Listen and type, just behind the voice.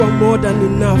more than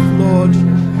enough, Lord.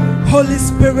 Holy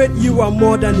Spirit, you are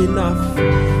more than enough.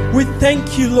 We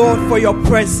thank you, Lord, for your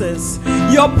presence.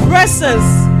 Your presence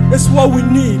is what we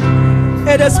need.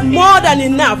 It is more than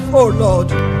enough, oh Lord.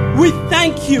 We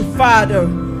thank you, Father.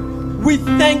 We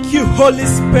thank you, Holy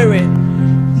Spirit.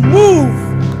 Move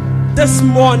this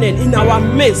morning in our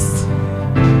midst.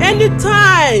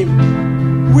 Anytime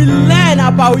we learn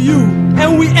about you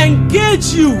and we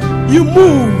engage you, you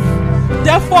move.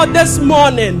 Therefore, this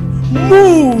morning,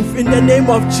 move in the name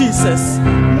of Jesus.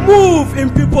 Move in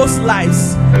people's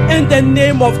lives in the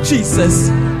name of Jesus.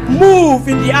 Move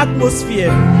in the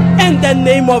atmosphere in the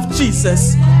name of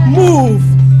Jesus. Move,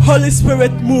 Holy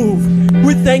Spirit, move.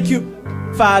 We thank you,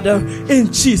 Father,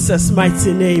 in Jesus'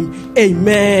 mighty name.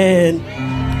 Amen.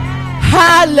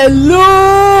 Hallelujah.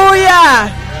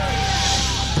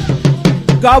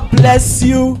 God bless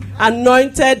you,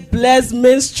 anointed, blessed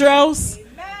minstrels,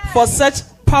 for such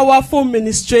powerful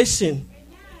ministration.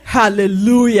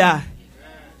 Hallelujah.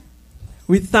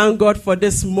 We thank God for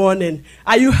this morning.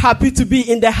 Are you happy to be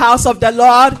in the house of the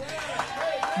Lord?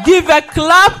 Give a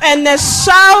clap and a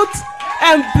shout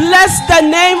and bless the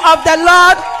name of the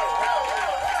Lord.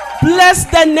 Bless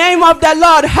the name of the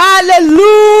Lord.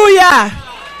 Hallelujah.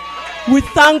 We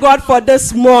thank God for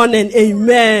this morning.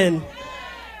 Amen.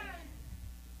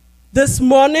 This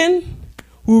morning,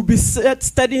 we'll be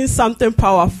studying something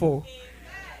powerful.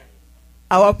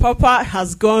 Our Papa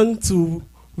has gone to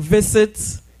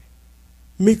visit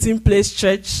Meeting Place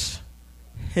Church,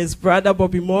 his brother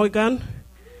Bobby Morgan.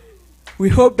 We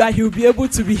hope that he'll be able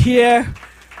to be here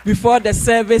before the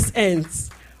service ends.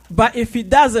 But if he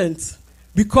doesn't,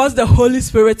 because the Holy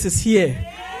Spirit is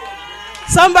here.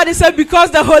 Somebody said,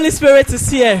 because the Holy Spirit is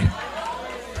here,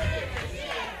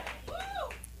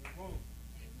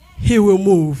 he will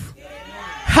move.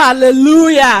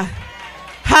 Hallelujah.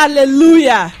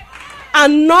 Hallelujah.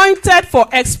 Anointed for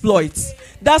exploits.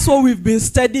 That's what we've been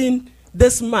studying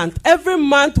this month. Every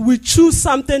month we choose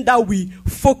something that we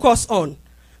focus on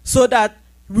so that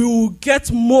we will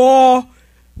get more.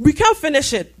 We can't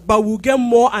finish it, but we'll get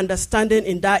more understanding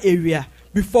in that area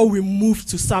before we move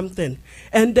to something.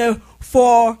 And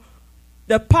for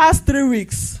the past 3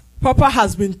 weeks, Papa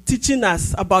has been teaching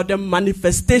us about the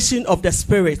manifestation of the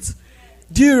Spirit.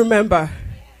 Do you remember?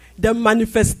 The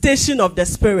manifestation of the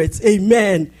Spirit.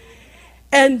 Amen.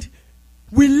 And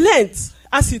we learned,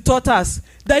 as he taught us,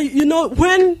 that,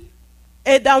 when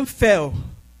Adam fell,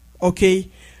 okay,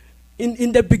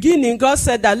 in the beginning, God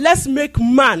said that let's make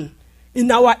man in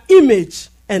our image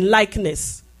and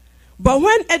likeness. But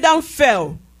when Adam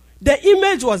fell, the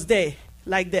image was there,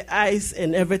 like the eyes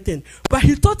and everything. But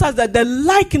he taught us that the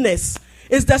likeness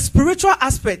is the spiritual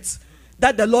aspect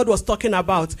that the Lord was talking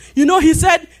about. He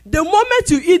said, the moment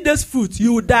you eat this fruit,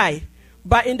 you will die.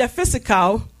 But in the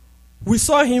physical, we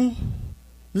saw him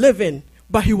living,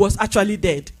 but he was actually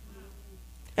dead.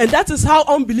 And that is how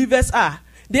unbelievers are.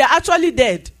 They are actually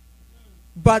dead.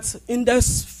 But in the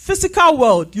physical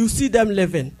world, you see them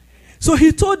living. So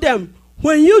he told them,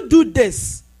 when you do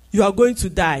this, you are going to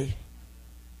die.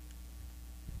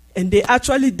 And they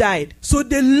actually died. So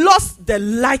they lost the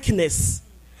likeness.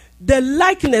 The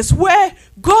likeness where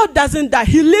God doesn't die.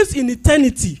 He lives in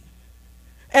eternity.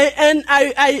 And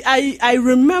I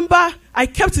remember, I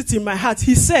kept it in my heart.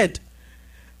 He said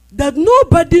that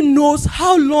nobody knows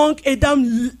how long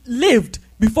Adam lived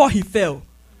before he fell.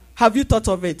 Have you thought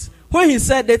of it? When he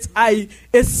said that,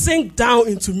 it sank down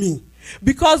into me.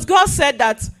 Because God said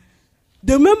that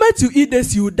the moment you eat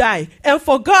this, you will die. And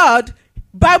for God,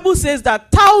 Bible says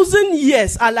that 1,000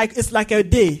 years it's like a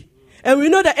day. And we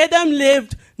know that Adam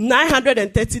lived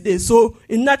 930 days. So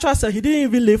in natural sense, he didn't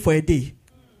even live for a day.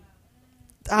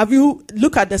 Have you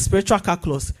look at the spiritual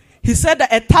calculus? He said that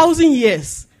 1,000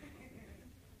 years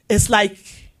is like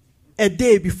a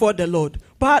day before the Lord.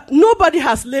 But nobody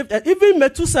has lived, even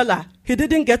Methuselah, he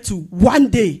didn't get to 1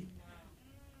 day.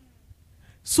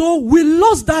 So we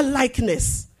lost that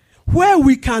likeness where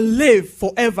we can live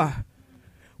forever.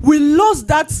 We lost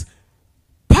that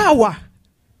power.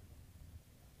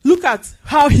 Look at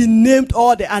how he named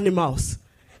all the animals.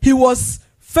 He was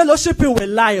fellowshipping with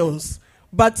lions.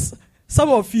 But some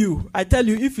of you, I tell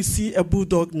you, if you see a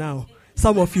bulldog now,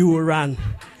 some of you will run.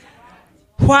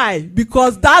 Why?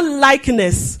 Because that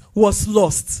likeness was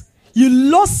lost. You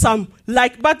lost some,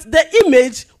 but the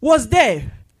image was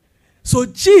there. So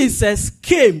Jesus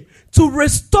came to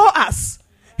restore us.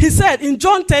 He said in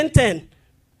John 10:10,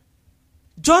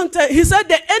 he said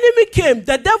the enemy came,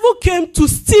 the devil came to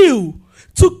steal,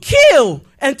 to kill,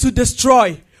 and to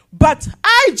destroy. But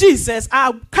I, Jesus,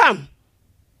 I come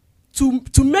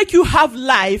to make you have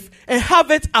life and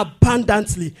have it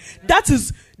abundantly. That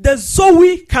is the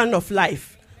Zoe kind of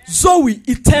life. Zoe,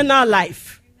 eternal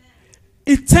life.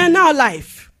 Eternal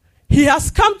life. He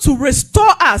has come to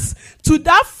restore us to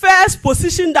that first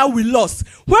position that we lost.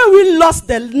 When we lost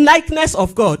the likeness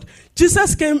of God,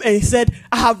 Jesus came and he said,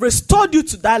 I have restored you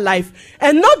to that life.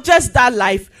 And not just that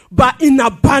life, but in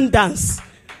abundance.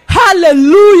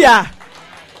 Hallelujah.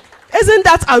 Isn't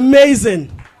that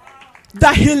amazing?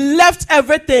 That he left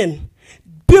everything.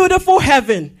 Beautiful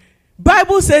heaven.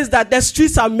 Bible says that the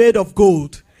streets are made of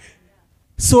gold.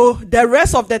 So the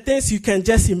rest of the things you can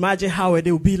just imagine how it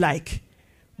will be like.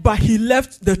 But he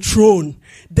left the throne,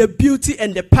 the beauty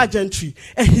and the pageantry.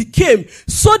 And he came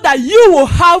so that you will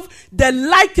have the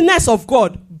likeness of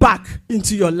God back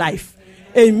into your life.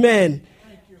 Amen.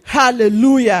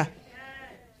 Hallelujah.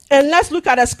 And let's look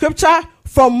at a scripture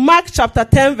from Mark chapter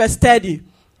 10 verse 30.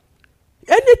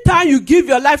 Anytime you give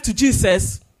your life to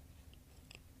Jesus,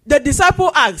 the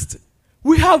disciple asked,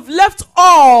 we have left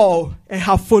all and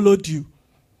have followed you.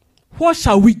 What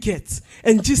shall we get?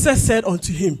 And Jesus said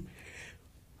unto him,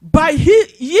 by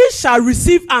ye shall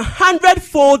receive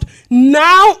 100-fold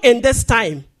now in this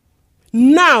time.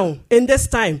 Now in this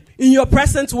time, in your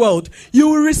present world, you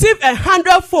will receive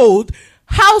 100-fold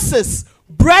houses,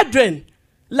 brethren.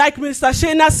 Like Mr.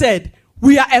 Shana said,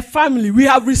 we are a family. We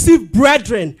have received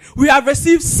brethren. We have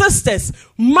received sisters,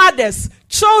 mothers,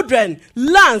 children,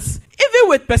 lands, even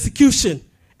with persecution.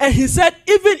 And he said,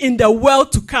 even in the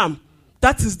world to come,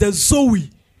 that is the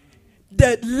Zoe,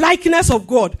 the likeness of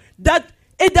God, that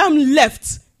Adam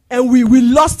left and we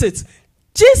lost it.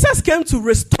 Jesus came to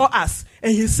restore us.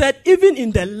 And he said, even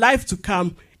in the life to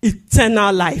come,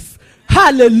 eternal life.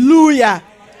 Hallelujah.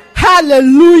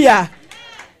 Hallelujah.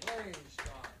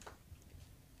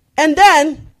 And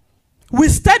then we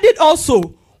studied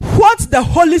also what the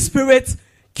Holy Spirit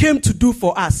came to do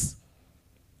for us.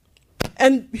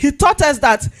 And he taught us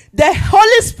that the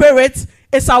Holy Spirit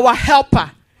is our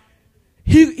helper.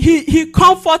 He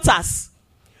comforts us.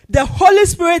 The Holy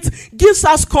Spirit gives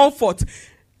us comfort.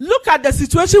 Look at the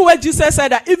situation where Jesus said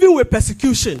that even with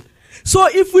persecution. So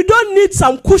if we don't need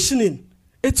some cushioning,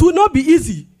 it will not be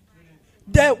easy.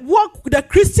 The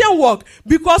Christian walk,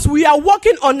 because we are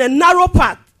walking on a narrow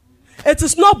path. It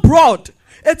is not broad.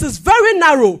 It is very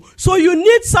narrow. So you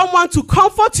need someone to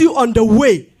comfort you on the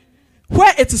way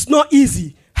where it is not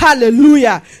easy.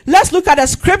 Hallelujah. Let's look at a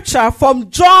scripture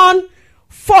from John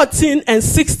 14 and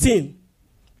 16.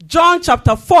 John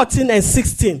chapter 14 and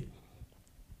 16.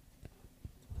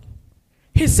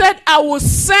 He said, I will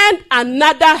send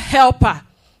another helper.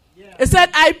 Yeah. He said,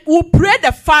 I will pray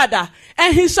the Father,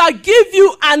 and he shall give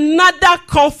you another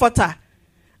comforter.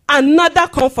 Another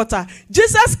comforter.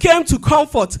 Jesus came to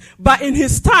comfort, but in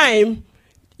his time,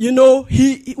 where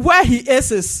he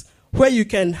is where you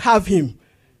can have him.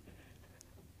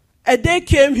 A day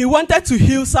came, he wanted to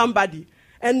heal somebody.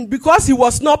 And because he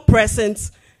was not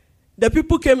present, the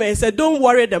people came and said, don't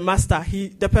worry the master,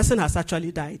 the person has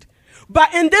actually died.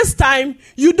 But in this time,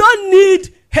 you don't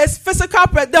need his physical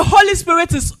presence. The Holy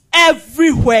Spirit is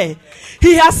everywhere.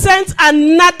 He has sent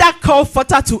another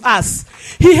comforter to us.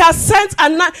 He has sent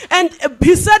another, and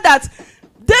he said that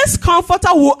this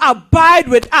comforter will abide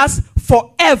with us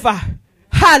forever.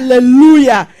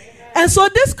 Hallelujah. And so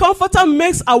this comforter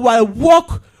makes our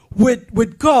walk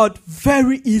with God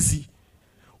very easy.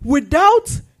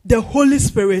 Without the Holy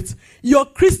Spirit, your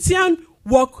Christian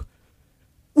walk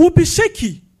will be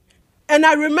shaky. And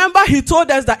I remember he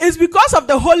told us that it's because of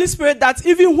the Holy Spirit that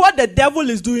even what the devil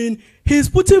is doing, he's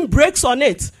putting brakes on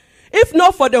it. If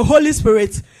not for the Holy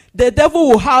Spirit, the devil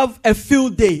will have a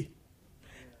field day.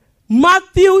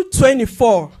 Matthew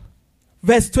 24,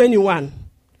 verse 21.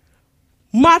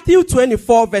 Matthew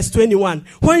 24, verse 21.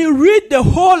 When you read the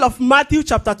whole of Matthew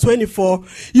chapter 24,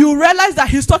 you realize that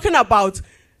he's talking about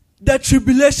the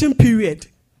tribulation period.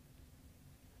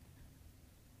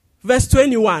 Verse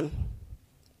 21.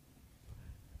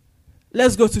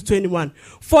 Let's go to 21.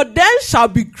 For then shall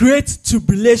be great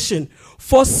tribulation,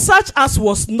 for such as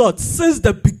was not since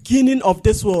the beginning of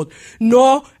this world,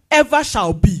 nor ever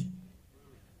shall be.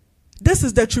 This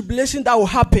is the tribulation that will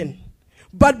happen.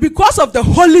 But because of the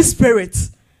Holy Spirit,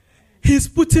 he's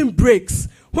putting brakes.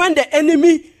 When the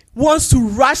enemy wants to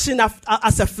rush in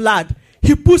as a flood,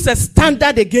 he puts a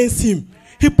standard against him.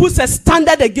 He puts a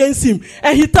standard against him.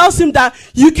 And he tells him that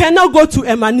you cannot go to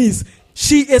Emanis.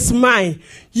 She is mine.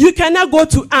 You cannot go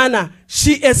to Anna.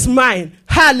 She is mine.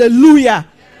 Hallelujah.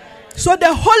 So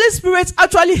the Holy Spirit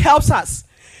actually helps us.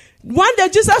 One day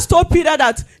Jesus told Peter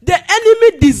that the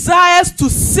enemy desires to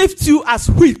sift you as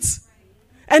wheat.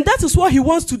 And that is what he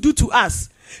wants to do to us.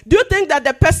 Do you think that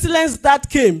the pestilence that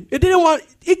came,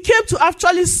 it came to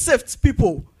actually sift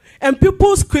people? And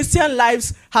people's Christian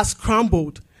lives has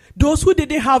crumbled. Those who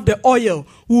didn't have the oil,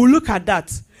 we will look at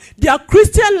that. Their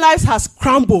Christian lives has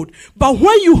crumbled. But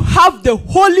when you have the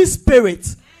Holy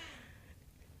Spirit,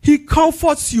 He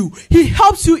comforts you. He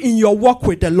helps you in your walk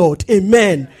with the Lord.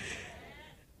 Amen.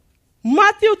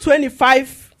 Matthew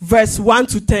 25, verse 1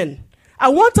 to 10. I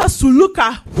want us to look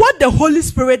at what the Holy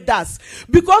Spirit does.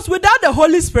 Because without the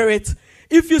Holy Spirit,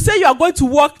 if you say you are going to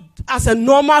walk as a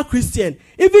normal Christian,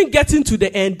 even getting to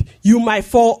the end, you might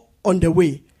fall on the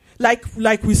way.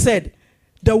 Like we said,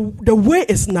 the way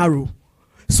is narrow.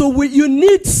 So you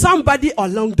need somebody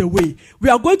along the way. We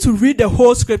are going to read the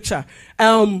whole scripture.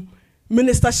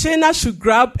 Minister Shana should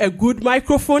grab a good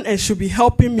microphone and should be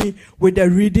helping me with the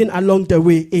reading along the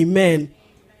way. Amen.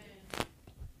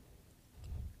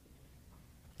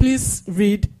 Please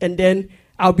read, and then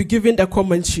I'll be giving the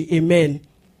commentary. Amen.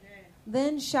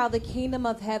 Then shall the kingdom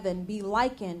of heaven be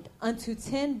likened unto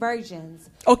 10 virgins.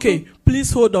 Okay,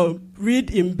 please hold on.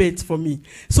 Read in bits for me.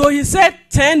 So he said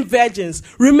 10 virgins.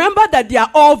 Remember that they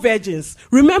are all virgins.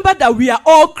 Remember that we are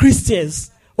all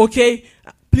Christians. Okay,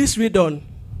 please read on.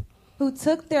 Who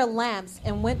took their lamps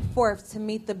and went forth to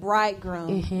meet the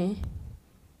bridegroom. Mm-hmm.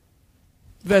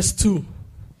 Verse 2.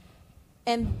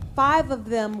 And 5 of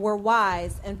them were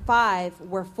wise, and 5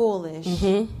 were foolish.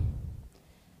 Mm-hmm.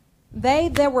 They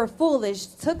that were foolish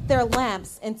took their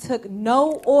lamps and took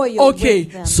no oil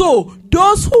with them. So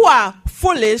those who are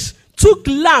foolish took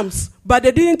lamps, but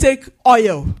they didn't take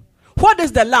oil. What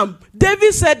is the lamp?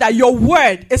 David said that your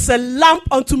word is a lamp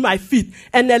unto my feet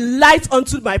and a light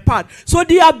unto my path. So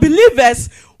there are believers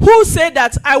who say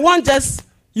that I want just,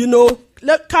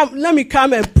 let me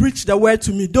come and preach the word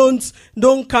to me.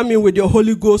 Don't come in with your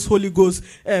Holy Ghost,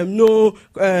 no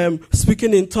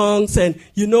speaking in tongues, and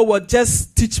you know what,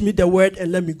 just teach me the word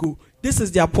and let me go. This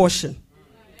is their portion.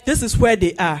 This is where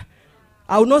they are.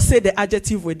 I will not say the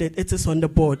adjective with it. It is on the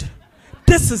board.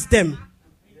 This is them.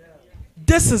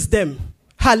 This is them.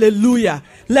 Hallelujah.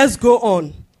 Let's go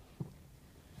on.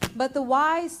 But the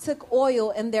wise took oil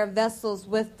in their vessels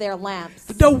with their lamps.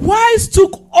 The wise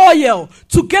took oil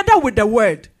together with the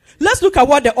word. Let's look at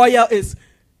what the oil is.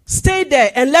 Stay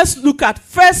there and let's look at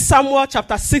 1 Samuel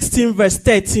chapter 16 verse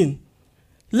 13.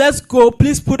 Let's go.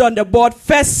 Please put on the board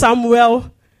 1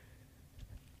 Samuel.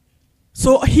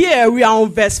 So here we are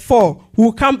on verse 4.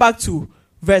 We'll come back to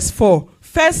verse 4.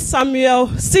 1 Samuel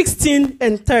 16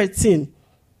 and 13.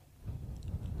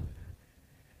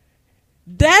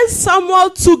 Then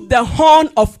Samuel took the horn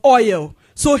of oil.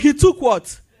 So he took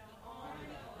what?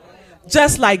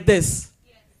 Just like this.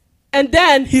 And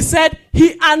then he said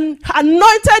he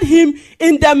anointed him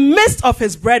in the midst of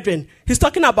his brethren. He's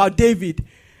talking about David.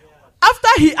 After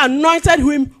he anointed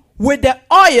him with the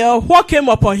oil, what came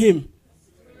upon him?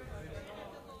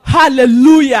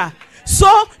 Hallelujah. So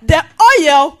the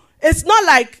oil, it's not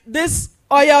like this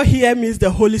oil here means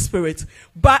the Holy Spirit,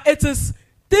 but it is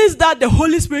things that the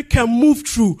Holy Spirit can move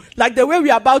through, like the way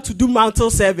we are about to do mantle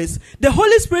service. The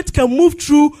Holy Spirit can move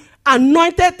through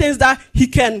anointed things that he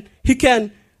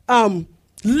can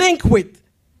link with.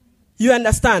 You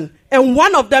understand? And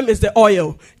one of them is the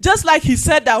oil. Just like he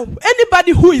said that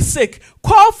anybody who is sick,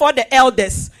 call for the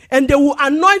elders, and they will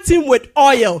anoint him with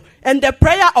oil, and the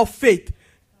prayer of faith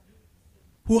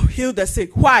will heal the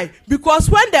sick. Why? Because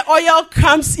when the oil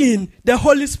comes in, the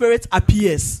Holy Spirit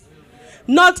appears.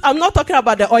 I'm not talking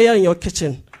about the oil in your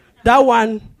kitchen. That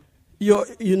one,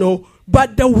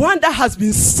 but the one that has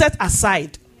been set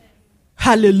aside.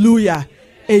 Hallelujah.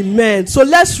 Amen. So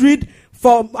let's read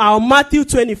from our Matthew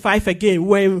 25 again,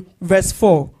 when verse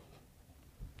 4.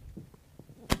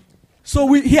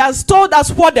 So he has told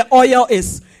us what the oil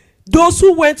is. Those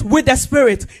who went with the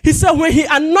Spirit. He said when he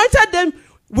anointed them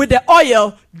with the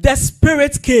oil, the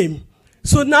Spirit came.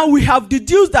 So now we have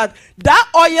deduced that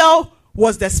oil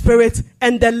was the Spirit,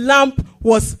 and the lamp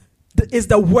is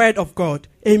the word of God.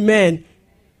 Amen.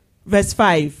 Verse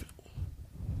 5.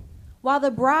 While the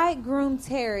bridegroom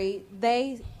tarried,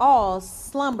 they all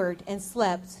slumbered and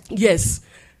slept. Yes.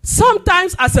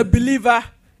 Sometimes as a believer,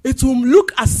 it will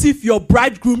look as if your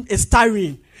bridegroom is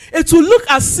tarrying. It will look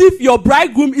as if your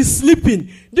bridegroom is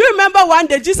sleeping. Do you remember one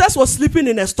day Jesus was sleeping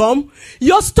in a storm?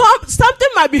 Something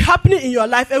might be happening in your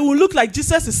life and it will look like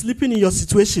Jesus is sleeping in your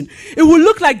situation. It will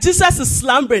look like Jesus is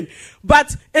slumbering.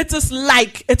 But it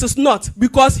is not,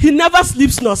 because he never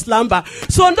sleeps nor slumber.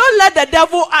 So don't let the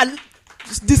devil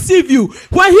deceive you.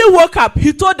 When he woke up,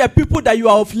 he told the people that you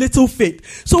are of little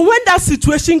faith. So when that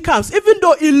situation comes, even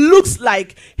though it looks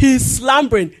like he's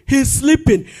slumbering, he's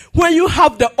sleeping, when you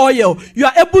have the oil, you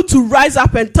are able to rise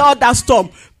up and tell that storm,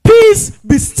 peace,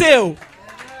 be still.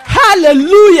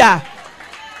 Hallelujah.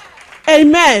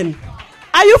 Amen.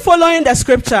 Are you following the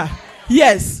scripture?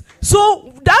 Yes.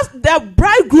 So that's the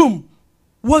bridegroom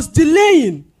was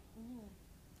delaying.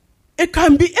 It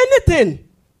can be anything.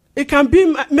 It can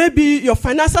be maybe your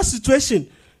financial situation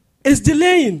is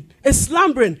delaying, is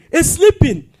slumbering, is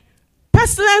sleeping.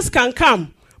 Pestilence can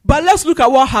come. But let's look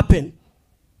at what happened.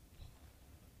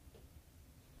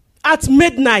 At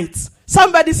midnight.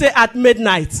 Somebody say at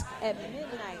midnight. At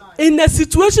midnight. In a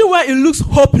situation where it looks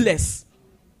hopeless.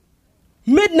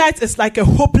 Midnight is like a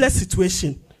hopeless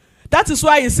situation. That is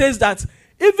why he says that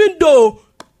even though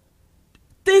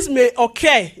things may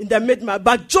occur in the midnight,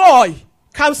 but joy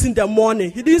comes in the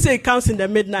morning. He didn't say it comes in the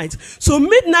midnight. So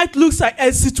midnight looks like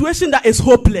a situation that is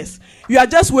hopeless. You are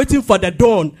just waiting for the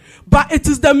dawn. But it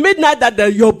is the midnight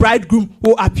that your bridegroom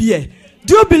will appear.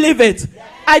 Do you believe it?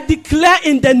 I declare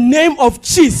in the name of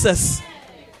Jesus.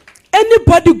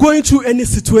 Anybody going through any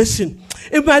situation,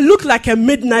 it might look like a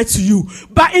midnight to you.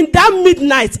 But in that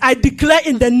midnight, I declare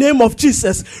in the name of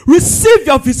Jesus, receive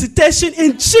your visitation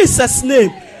in Jesus' name.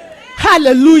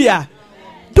 Hallelujah.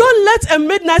 Don't let a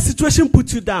midnight situation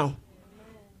put you down.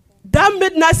 That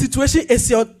midnight situation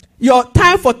is your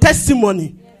time for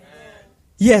testimony.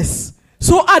 Yes.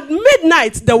 So at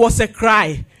midnight, there was a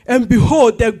cry. And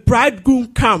behold, the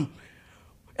bridegroom came.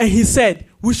 And he said,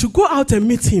 we should go out and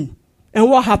meet him. And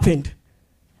what happened?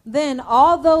 Then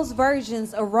all those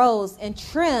virgins arose and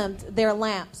trimmed their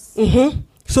lamps. Mm-hmm.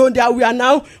 So that we are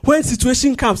now, when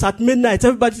situation comes at midnight,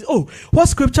 everybody says, oh, what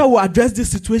scripture will address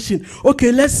this situation?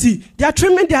 Okay, let's see. They are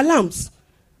trimming their lamps.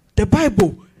 The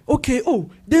Bible. Okay, oh,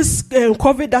 this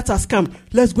COVID that has come.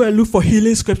 Let's go and look for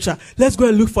healing scripture. Let's go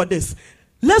and look for this.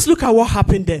 Let's look at what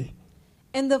happened then.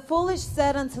 And the foolish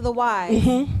said unto the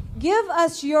wise, give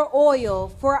us your oil,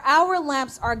 for our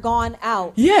lamps are gone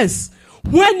out. Yes.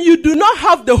 When you do not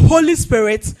have the Holy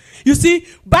Spirit, you see,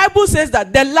 Bible says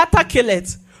that the latter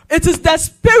killeth. It is the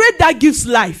Spirit that gives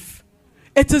life.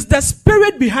 It is the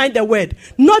Spirit behind the word,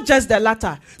 not just the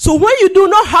latter. So when you do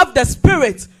not have the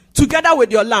Spirit together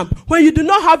with your lamp, when you do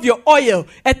not have your oil,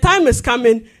 a time is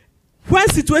coming when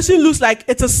situation looks like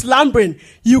it is slumbering,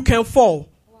 you can fall.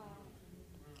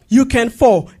 You can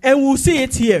fall. And we'll see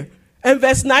it here. And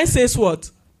verse 9 says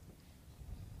what?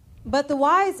 But the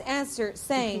wise answered,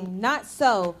 saying, not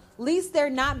so, lest there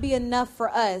not be enough for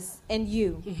us and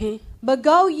you. But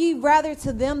go ye rather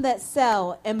to them that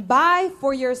sell, and buy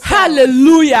for yourselves.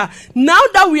 Hallelujah. Now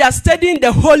that we are studying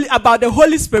about the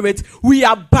Holy Spirit, we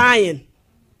are buying.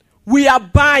 We are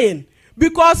buying.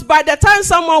 Because by the time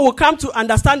someone will come to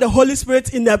understand the Holy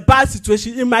Spirit in a bad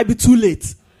situation, it might be too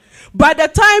late. By the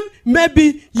time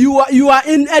maybe you are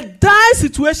in a dire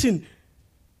situation,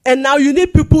 and now you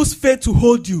need people's faith to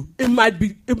hold you, it might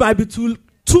be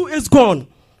too is gone.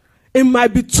 It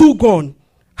might be too gone.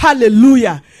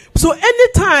 Hallelujah. So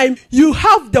anytime you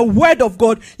have the word of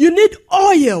God, you need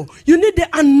oil, you need the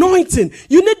anointing,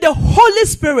 you need the Holy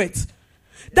Spirit.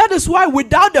 That is why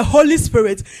without the Holy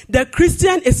Spirit, the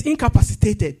Christian is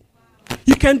incapacitated.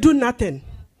 You can do nothing.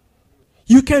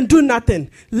 You can do nothing.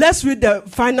 Let's read the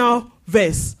final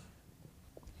verse.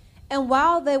 And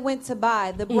while they went to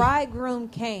buy, the bridegroom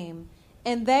came,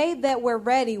 and they that were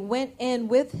ready went in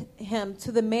with him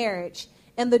to the marriage,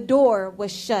 and the door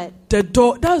was shut. The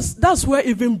door, that's where it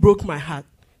even broke my heart.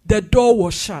 The door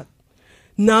was shut.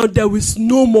 Now there is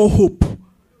no more hope.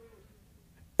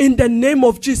 In the name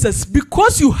of Jesus,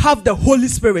 because you have the Holy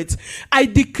Spirit, I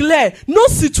declare no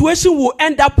situation will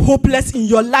end up hopeless in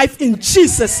your life in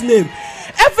Jesus' name.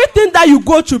 Everything that you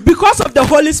go through, because of the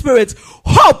Holy Spirit,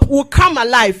 hope will come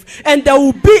alive and there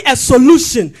will be a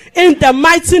solution in the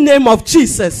mighty name of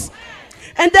Jesus.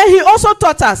 And then he also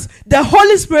taught us, the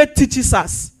Holy Spirit teaches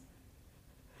us.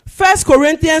 1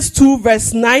 Corinthians 2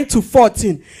 verse 9 to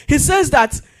 14. He says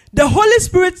that the Holy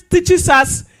Spirit teaches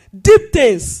us deep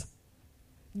things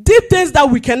that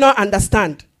we cannot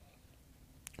understand.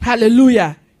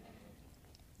 Hallelujah.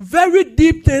 Very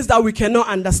deep things that we cannot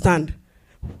understand.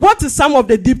 What is some of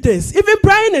the deep things? Even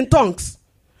praying in tongues.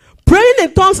 Praying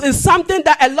in tongues is something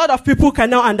that a lot of people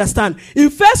cannot understand. In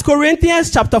 1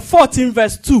 Corinthians chapter 14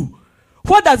 verse 2,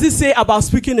 what does it say about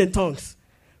speaking in tongues?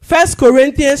 1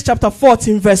 Corinthians chapter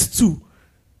 14 verse 2.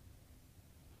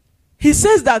 He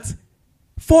says that,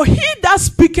 for he that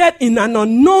speaketh in an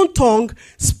unknown tongue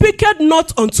speaketh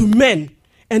not unto men.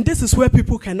 And this is where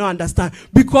people cannot understand,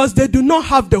 because they do not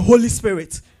have the Holy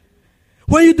Spirit.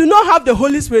 When you do not have the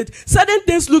Holy Spirit, certain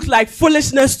things look like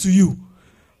foolishness to you.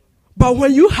 But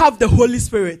when you have the Holy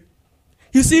Spirit,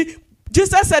 you see,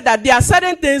 Jesus said that there are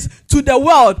certain things to the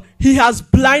world, he has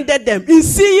blinded them. In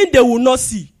seeing, they will not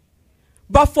see.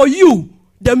 But for you,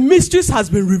 the mysteries has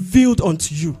been revealed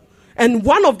unto you. And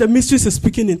one of the mysteries is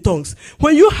speaking in tongues.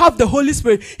 When you have the Holy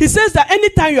Spirit, he says that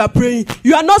anytime you are praying,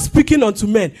 you are not speaking unto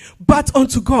men, but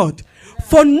unto God.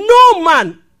 For no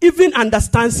man even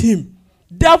understands him.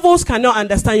 Devils cannot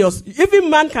understand yours. Even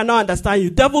man cannot understand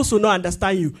you. Devils will not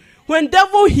understand you. When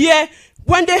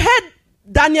they heard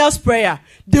Daniel's prayer,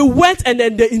 they went and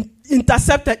then they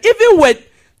intercepted. Even with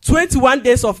 21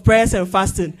 days of prayers and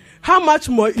fasting, how much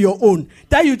more your own?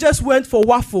 That you just went for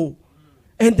waffle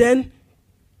and then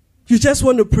you just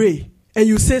want to pray and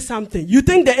you say something. You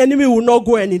think the enemy will not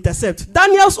go and intercept.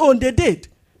 Daniel's own, they did.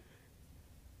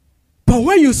 But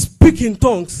when you speak in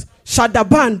tongues,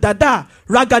 Shadaban, Dada,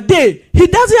 Ragade, he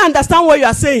doesn't understand what you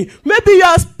are saying. Maybe you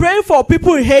are praying for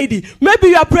people in Haiti. Maybe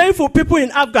you are praying for people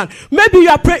in Afghan. Maybe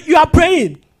you are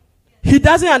praying. He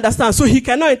doesn't understand, so he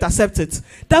cannot intercept it.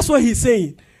 That's what he's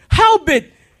saying.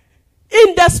 Howbeit,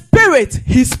 in the spirit,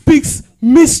 he speaks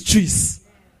mysteries.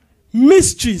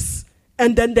 Mysteries.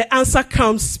 And then the answer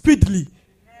comes speedily.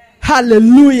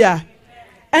 Hallelujah.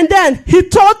 And then he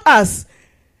taught us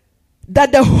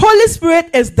that the Holy Spirit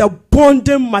is the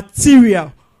bonding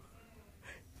material.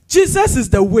 Jesus is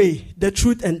the way, the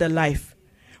truth, and the life.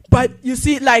 But you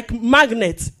see, like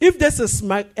magnets, if this is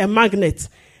a magnet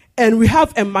and we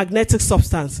have a magnetic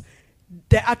substance,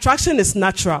 the attraction is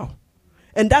natural.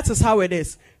 And that is how it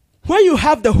is. When you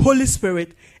have the Holy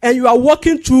Spirit and you are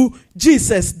walking through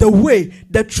Jesus, the way,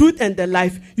 the truth, and the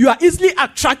life, you are easily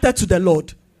attracted to the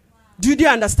Lord. Do you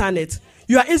understand it?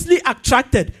 You are easily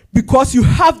attracted because you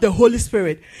have the Holy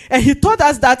Spirit. And he taught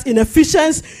us that in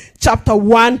Ephesians chapter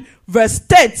 1, verse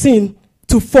 13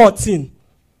 to 14.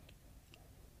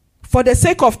 For the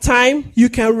sake of time, you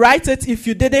can write it if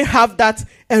you didn't have that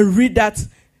and read that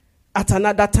at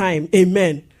another time.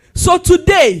 Amen. So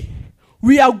today,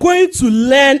 we are going to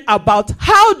learn about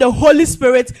how the Holy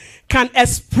Spirit can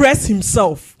express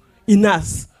himself in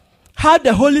us. How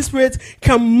the Holy Spirit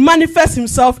can manifest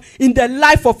himself in the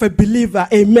life of a believer.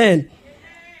 Amen.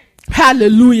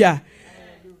 Hallelujah.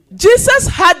 Jesus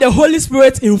had the Holy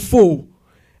Spirit in full.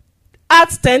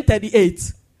 Acts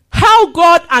 10:38. How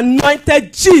God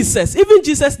anointed Jesus. Even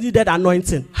Jesus needed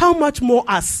anointing. How much more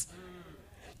us?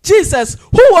 Jesus,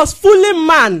 who was fully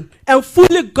man and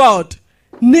fully God,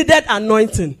 needed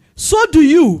anointing. So do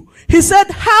you. He said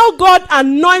how God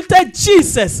anointed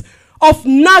Jesus of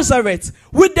Nazareth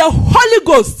with the Holy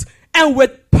Ghost and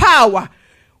with power,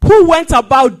 who went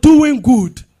about doing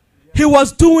good. He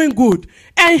was doing good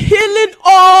and healing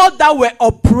all that were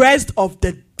oppressed of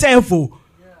the devil,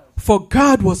 for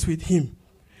God was with him.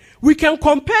 We can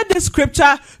compare this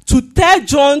scripture to 3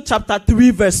 John chapter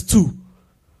 3 verse 2.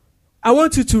 I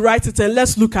want you to write it and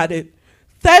let's look at it.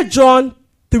 3 John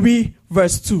 3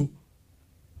 verse 2.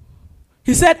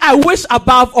 He said, I wish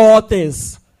above all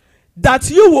things that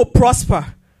you will prosper.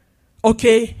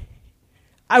 Okay?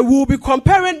 I will be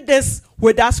comparing this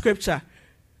with that scripture.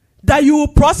 That you will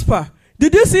prosper.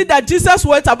 Did you see that Jesus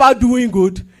went about doing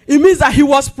good? It means that he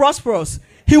was prosperous.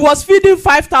 He was feeding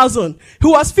 5,000. He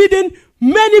was feeding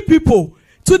many people.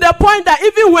 To the point that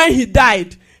even when he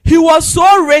died, he was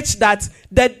so rich that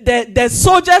the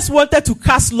soldiers wanted to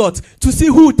cast lot to see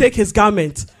who would take his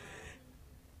garment.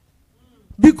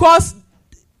 Because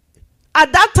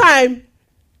at that time,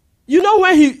 you know,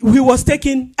 when he was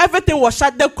taken, everything was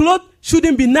shut. The clothes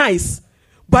shouldn't be nice.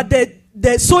 But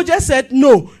the soldiers said,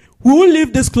 no, we won't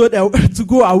leave this clothes to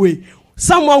go away.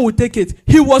 Someone will take it.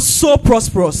 He was so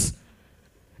prosperous.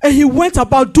 And he went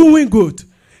about doing good.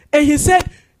 And he said,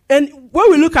 and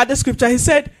when we look at the scripture, he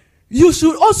said, you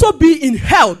should also be in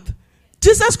health.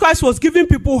 Jesus Christ was giving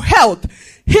people health,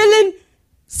 healing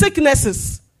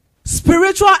sicknesses,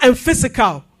 spiritual and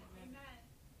physical.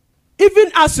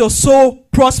 Even as your soul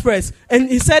prospers. And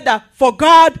he said that for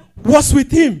God was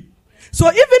with him. So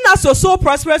even as your soul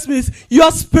prospers means your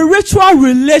spiritual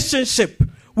relationship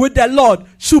with the Lord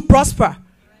should prosper.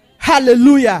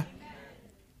 Hallelujah.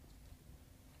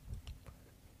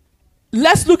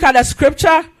 Let's look at a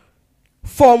scripture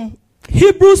from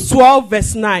Hebrews 12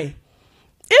 verse 9.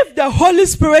 If the Holy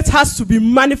Spirit has to be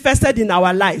manifested in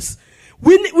our lives,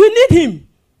 we need him.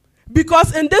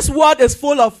 Because in this world is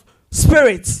full of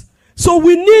spirits. So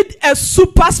we need a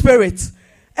super spirit.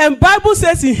 And Bible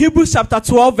says in Hebrews chapter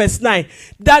 12 verse 9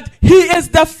 that he is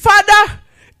the father.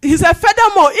 He said,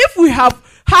 furthermore, if we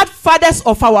have had fathers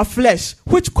of our flesh,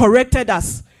 which corrected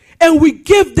us, and we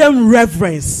gave them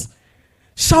reverence,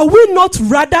 shall we not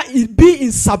rather be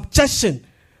in subjection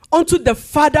unto the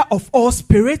Father of all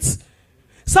spirits?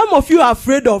 Some of you are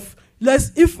afraid of,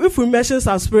 if we mention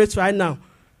some spirits right now,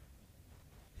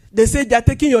 they say they're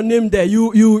taking your name there,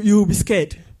 you'll be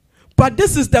scared. But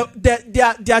this is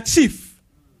their chief.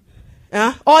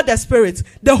 all the spirits.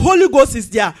 The Holy Ghost is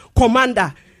their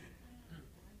commander.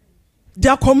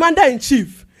 Their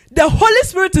commander-in-chief. The Holy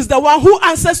Spirit is the one who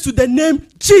answers to the name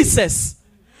Jesus.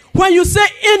 When you say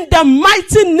in the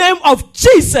mighty name of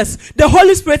Jesus, the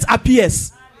Holy Spirit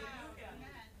appears.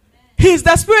 He is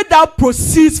the Spirit that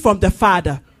proceeds from the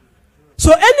Father.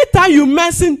 So anytime you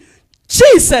mention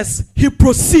Jesus, he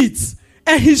proceeds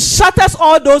and he shatters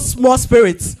all those small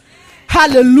spirits.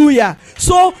 Hallelujah.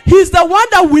 So he's the one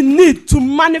that we need to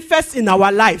manifest in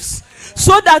our lives.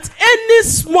 So that any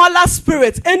smaller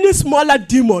spirit, any smaller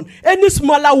demon, any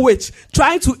smaller witch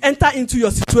trying to enter into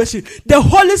your situation, the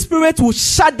Holy Spirit will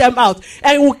shut them out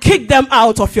and will kick them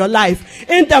out of your life.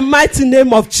 In the mighty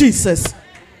name of Jesus.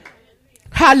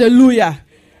 Hallelujah.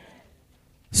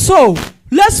 So,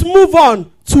 let's move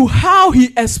on to how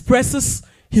he expresses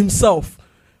himself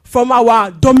from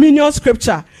our dominion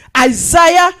scripture.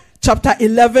 Isaiah chapter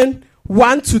 11,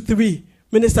 1 to 3.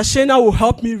 Minister Shana will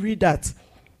help me read that.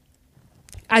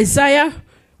 Isaiah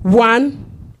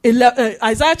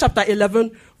chapter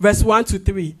 11, verse 1 to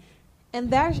 3. And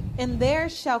there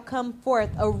shall come forth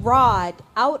a rod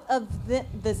out of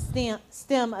the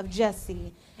stem of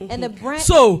Jesse, and a branch.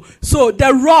 So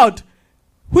the rod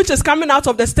which is coming out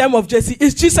of the stem of Jesse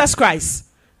is Jesus Christ.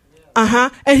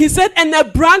 And he said, and a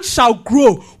branch shall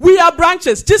grow. We are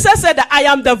branches. Jesus said that I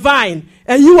am the vine,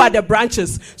 and you are the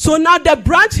branches. So now the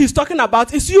branch he's talking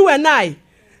about is you and I.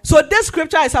 So this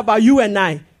scripture is about you and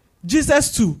I.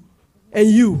 Jesus too, and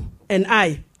you and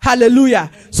I. Hallelujah.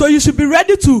 So you should be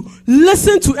ready to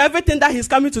listen to everything that he's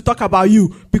coming to talk about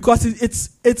you, because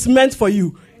it's meant for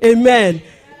you. Amen.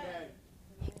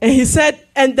 And he said,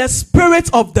 and the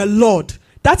Spirit of the Lord.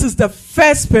 That is the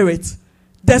first spirit.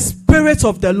 The Spirit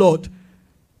of the Lord.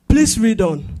 Please read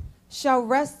on. Shall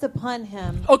rest upon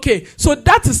him. Okay, so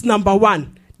that is number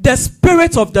one. The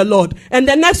Spirit of the Lord. And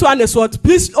the next one is what?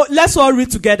 Please, let's all read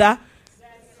together.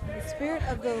 The Spirit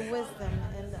of the wisdom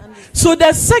and the understanding. So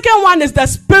the second one is the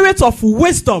Spirit of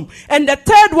wisdom. And the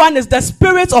third one is the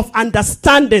Spirit of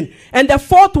understanding. And the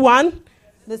fourth one?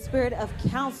 The Spirit of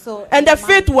counsel. And the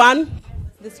fifth one?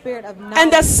 The Spirit of knowledge.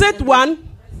 And the sixth one?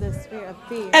 The Spirit of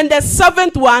fear. And the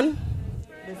seventh one?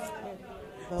 The Spirit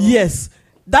of yes.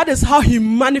 That is how he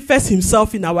manifests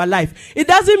himself in our life. It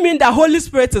doesn't mean that Holy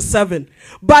Spirit is 7.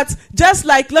 But just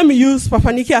like, let me use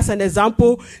Papa Nikki as an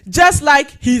example. Just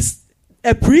like he's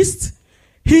a priest,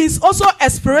 he is also a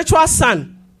spiritual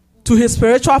son to his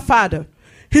spiritual father.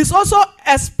 He's also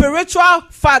a spiritual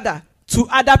father to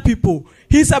other people.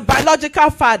 He's a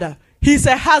biological father. He's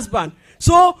a husband.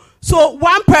 So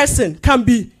one person can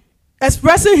be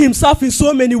expressing himself in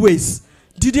so many ways.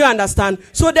 Did you understand?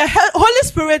 So the Holy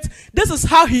Spirit, this is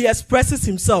how he expresses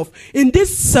himself in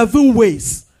these 7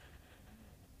 ways.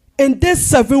 In these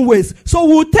 7 ways. So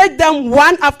we'll take them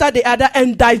one after the other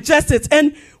and digest it.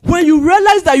 And when you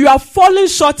realize that you are falling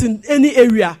short in any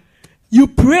area, you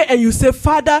pray and you say,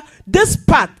 Father, this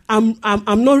part, I'm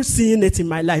not seeing it in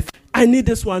my life. I need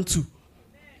this one too.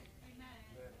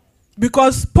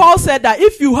 Because Paul said that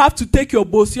if you have to take your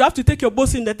boast, you have to take your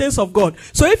boast in the things of God.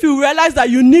 So if you realize that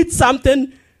you need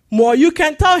something more, you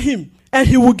can tell him and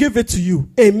he will give it to you.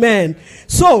 Amen.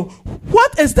 So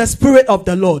what is the Spirit of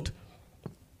the Lord?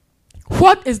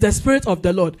 What is the Spirit of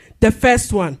the Lord? The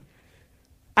first one.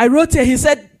 I wrote here, he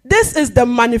said, this is the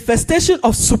manifestation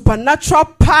of supernatural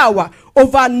power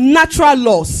over natural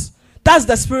laws. That's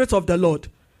the Spirit of the Lord.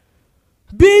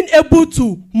 Being able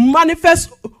to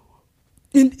manifest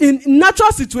in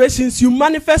natural situations, you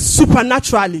manifest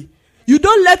supernaturally. You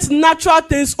don't let natural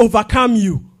things overcome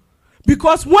you.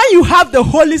 Because when you have the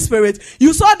Holy Spirit,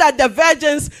 you saw that the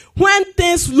virgins, when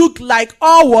things looked like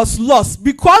all was lost,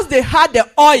 because they had the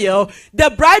oil,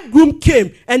 the bridegroom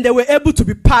came and they were able to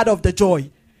be part of the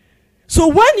joy. So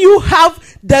when you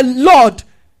have the Lord,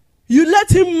 you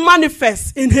let him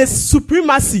manifest in his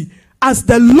supremacy as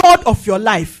the Lord of your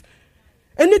life.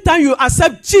 Anytime you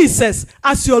accept Jesus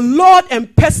as your Lord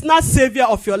and personal Savior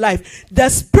of your life, the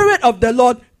Spirit of the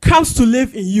Lord comes to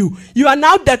live in you. You are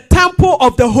now the temple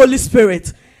of the Holy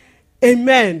Spirit.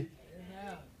 Amen.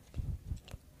 Amen.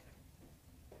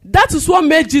 That is what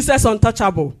made Jesus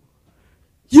untouchable.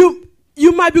 You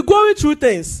might be going through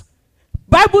things.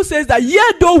 Bible says that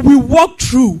yet though we walk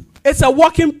through, it's a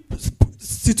walking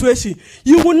situation.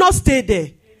 You will not stay there.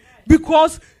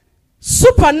 Because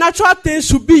supernatural things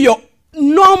should be your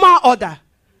normal order.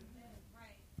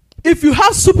 If you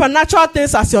have supernatural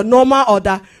things as your normal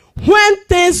order, when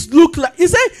things look like, he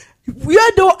said,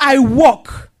 where though I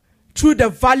walk through the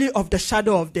valley of the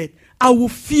shadow of death, I will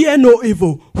fear no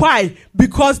evil. Why?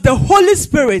 Because the Holy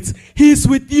Spirit, he is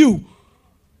with you.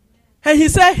 And he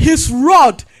said his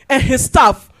rod and his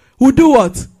staff will do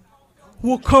what?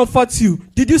 will comfort you.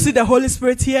 Did you see the Holy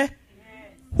Spirit here?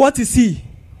 What is he?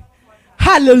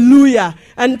 Hallelujah.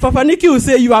 And Papa Nikki will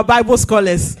say you are Bible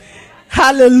scholars.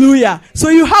 Hallelujah. So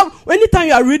you have, anytime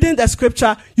you are reading the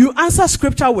scripture, you answer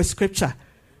scripture with scripture.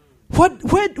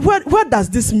 What does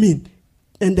this mean?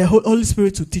 And the Holy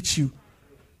Spirit will teach you.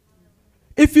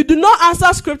 If you do not answer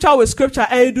scripture with scripture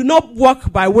and you do not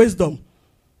walk by wisdom,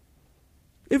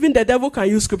 even the devil can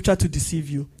use scripture to deceive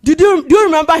you. Do you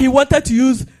remember he wanted to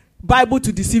use Bible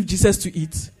to deceive Jesus to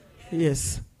eat?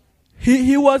 Yes.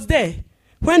 He was there.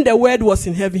 When the word was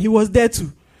in heaven, he was there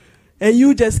too. And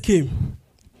you just came.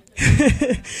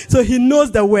 So he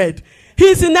knows the word.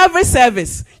 He's in every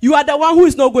service. You are the one who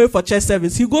is not going for church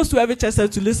service. He goes to every church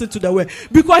service to listen to the word.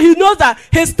 Because he knows that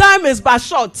his time is but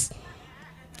short.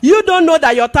 You don't know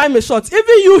that your time is short.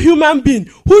 Even you human being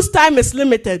whose time is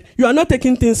limited, you are not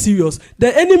taking things serious.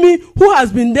 The enemy who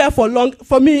has been there for long,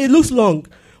 for me it looks long.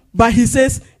 But he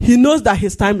says he knows that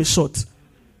his time is short.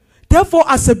 Therefore,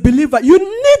 as a believer, you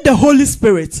need the Holy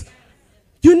Spirit.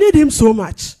 You need him so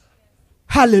much.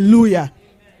 Hallelujah.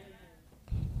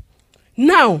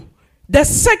 Now, the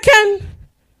second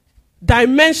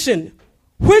dimension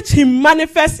which he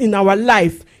manifests in our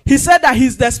life, he said that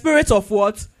he's the spirit of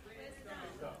what?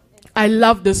 I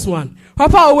love this one.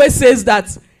 Papa always says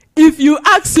that if you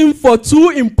ask him for two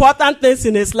important things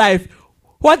in his life,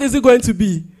 what is it going to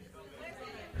be?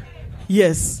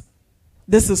 Yes.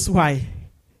 This is why.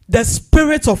 The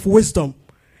spirit of wisdom.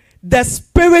 The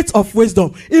spirit of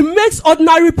wisdom. It makes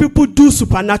ordinary people do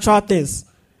supernatural things.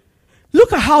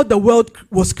 Look at how the world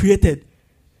was created.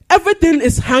 Everything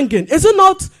is hanging. Is it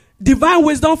not divine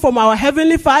wisdom from our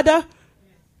Heavenly Father?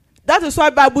 That is why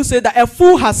the Bible says that a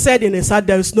fool has said in his heart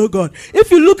there is no God.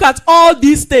 If you look at all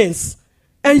these things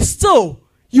and still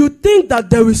you think that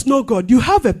there is no God, you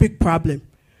have a big problem.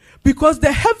 Because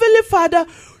the Heavenly Father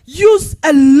used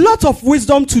a lot of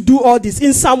wisdom to do all this.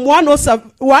 In Psalm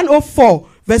 104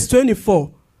 verse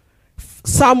 24.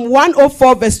 Psalm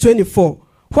 104 verse 24.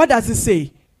 What does it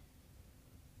say?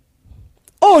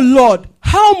 Oh Lord,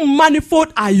 how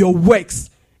manifold are your works.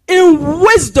 In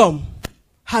wisdom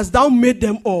hast thou made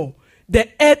them all. The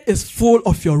earth is full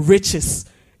of your riches.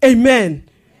 Amen.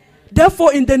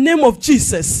 Therefore, in the name of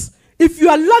Jesus, if you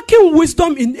are lacking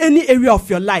wisdom in any area of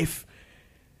your life,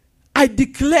 I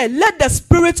declare, let the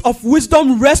spirit of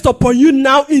wisdom rest upon you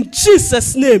now in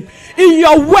Jesus' name. In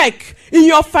your work, in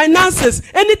your finances,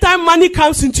 anytime money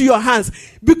comes into your hands,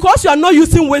 because you are not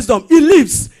using wisdom, it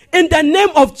leaves. In the name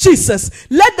of Jesus,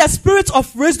 let the spirit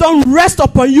of wisdom rest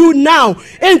upon you now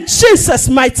in Jesus'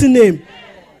 mighty name.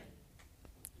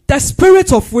 The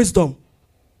spirit of wisdom.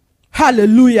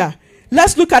 Hallelujah.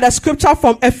 Let's look at a scripture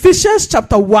from Ephesians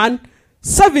chapter 1,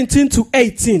 17 to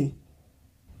 18.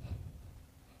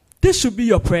 This should be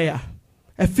your prayer.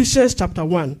 Ephesians chapter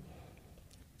 1,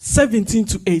 17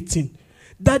 to 18.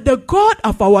 That the God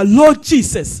of our Lord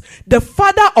Jesus, the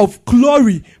Father of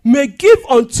glory, may give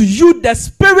unto you the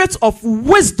spirit of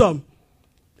wisdom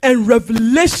and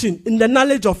revelation in the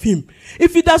knowledge of him.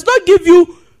 If he does not give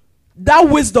you that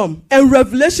wisdom and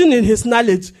revelation in his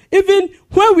knowledge, even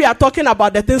when we are talking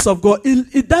about the things of God,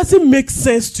 it doesn't make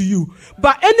sense to you.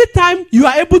 But anytime you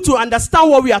are able to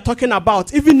understand what we are talking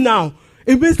about, even now,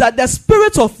 it means that the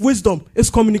spirit of wisdom is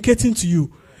communicating to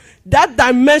you. That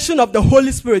dimension of the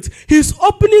Holy Spirit, he's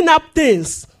opening up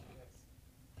things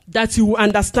that you will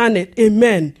understand it.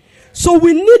 Amen. So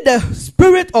we need the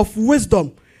spirit of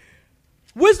wisdom.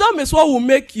 Wisdom is what will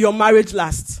make your marriage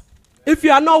last. If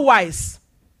you are not wise,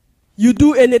 you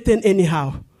do anything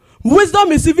anyhow.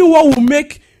 Wisdom is even what will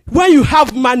make, when you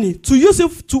have money, to use it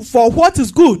for what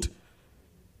is good.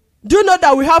 Do you know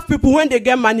that we have people, when they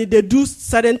get money, they do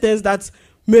certain things that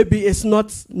maybe it's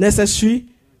not necessary?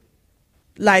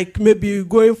 Like maybe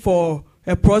going for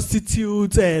a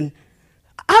prostitute. And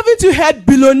haven't you heard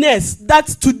billionaires that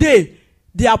today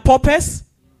they are paupers?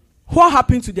 What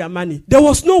happened to their money? There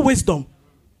was no wisdom.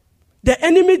 The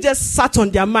enemy just sat on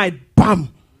their mind, bam,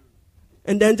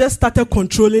 and then just started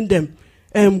controlling them.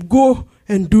 Go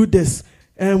and do this,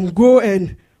 go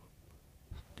and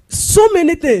so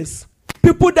many things.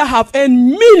 People that have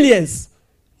earned millions,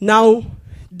 now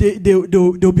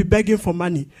they'll be begging for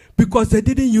money because they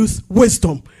didn't use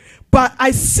wisdom. But I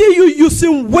see you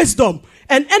using wisdom,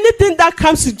 and anything that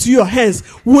comes into your hands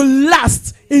will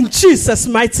last in Jesus'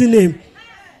 mighty name.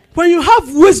 When you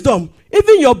have wisdom,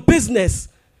 even your business,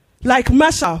 like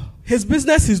Marshall, his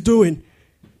business is doing,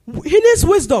 he needs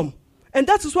wisdom. And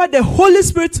that is why the Holy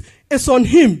Spirit is on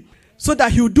him, so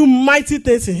that he will do mighty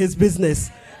things in his business.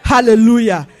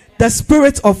 Hallelujah. The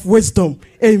spirit of wisdom.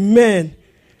 Amen.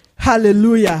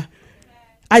 Hallelujah.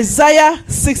 Isaiah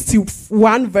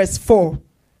 61 verse 4.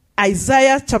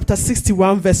 Isaiah chapter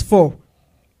 61 verse 4.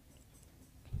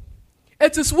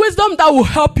 It is wisdom that will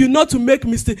help you not to make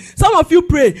mistakes. Some of you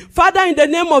pray, Father, in the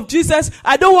name of Jesus,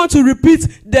 I don't want to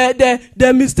repeat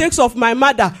the mistakes of my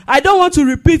mother. I don't want to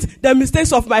repeat the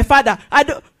mistakes of my father.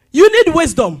 You need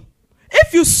wisdom.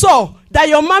 If you saw that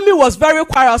your mommy was very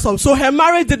quarrelsome, so her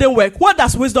marriage didn't work, what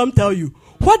does wisdom tell you?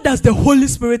 What does the Holy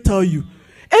Spirit tell you?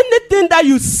 Anything that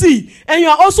you see, and you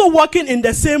are also walking in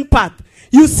the same path,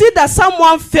 you see that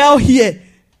someone fell here,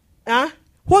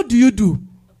 what do?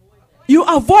 You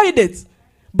avoid it.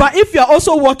 But if you are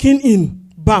also walking in,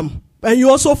 bam, and you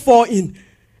also fall in,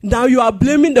 now you are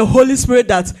blaming the Holy Spirit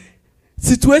that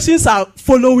situations are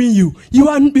following you.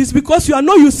 It's because you are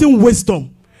not using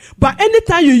wisdom. But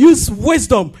anytime you use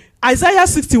wisdom, Isaiah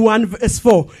 61 verse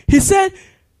 4, he said,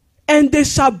 and they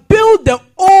shall build the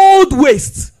old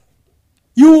waste.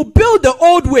 You will build the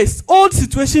old waste, old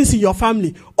situations in your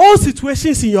family, old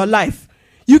situations in your life.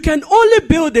 You can only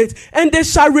build it, and they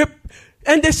shall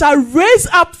raise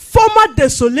up former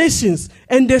desolations,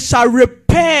 and they shall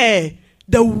repair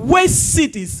the waste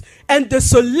cities and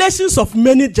desolations of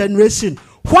many generations.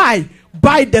 Why?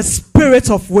 By the spirit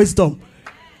of wisdom.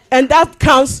 And that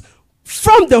comes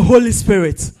from the Holy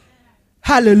Spirit.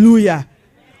 Hallelujah.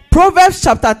 Proverbs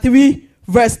chapter 3,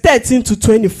 verse 13 to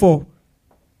 24.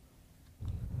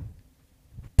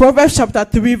 Proverbs chapter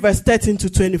 3, verse 13 to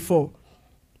 24.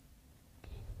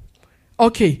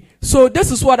 Okay, so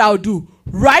this is what I'll do.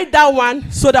 Write that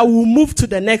one so that we'll move to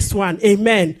the next one.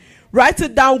 Amen. Write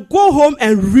it down. Go home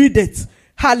and read it.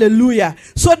 Hallelujah.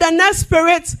 So the next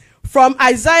spirit from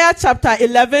Isaiah chapter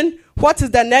 11, what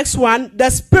is the next one? The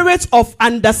spirit of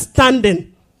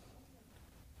understanding.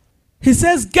 He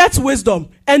says, get wisdom,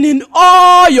 and in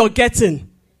all you're getting,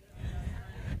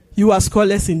 you are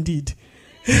scholars indeed.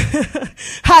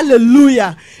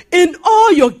 Hallelujah. In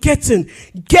all you're getting,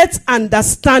 get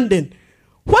understanding.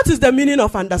 What is the meaning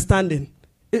of understanding?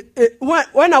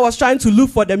 When I was trying to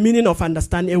look for the meaning of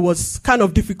understanding, it was kind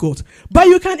of difficult. But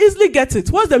you can easily get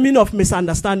it. What's the meaning of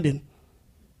misunderstanding?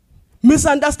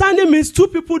 Misunderstanding means two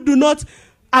people do not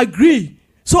agree.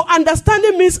 So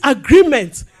understanding means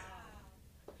agreement.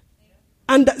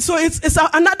 And so it's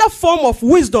another form of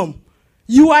wisdom.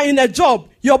 You are in a job.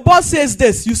 Your boss says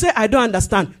this. You say, I don't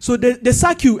understand. So they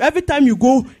sack you. Every time you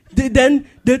go, they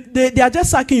are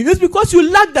just sacking you. It's because you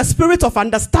lack the spirit of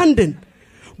understanding.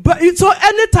 But so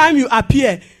anytime you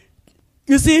appear,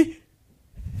 you see,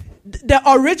 the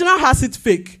original has it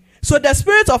fake. So the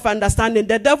spirit of understanding,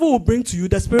 the devil will bring to you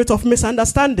the spirit of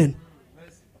misunderstanding.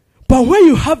 But when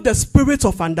you have the spirit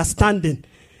of understanding,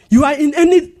 you are in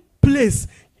any place.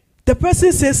 The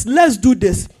person says, let's do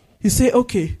this. You say,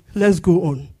 okay, let's go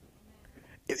on.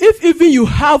 If even you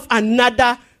have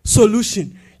another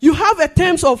solution, you have a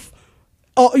terms of,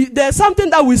 or there's something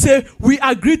that we say, we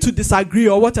agree to disagree,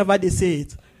 or whatever they say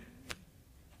it.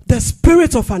 The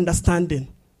spirit of understanding.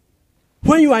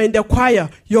 When you are in the choir,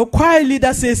 your choir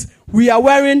leader says, we are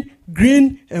wearing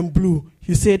green and blue.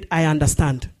 You said, I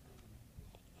understand.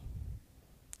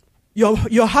 Your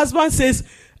husband says,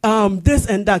 this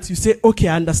and that. You say, okay,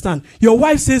 I understand. Your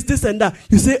wife says this and that.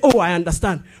 You say, oh, I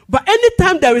understand. But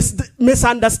anytime there is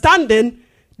misunderstanding,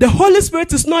 the Holy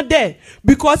Spirit is not there,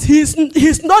 because he's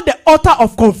not the author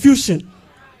of confusion.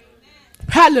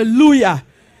 Hallelujah.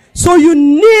 So you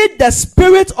need the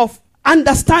spirit of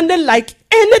understanding like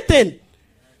anything.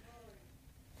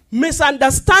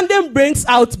 Misunderstanding brings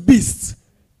out beasts.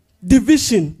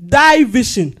 Division,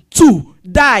 division. Two,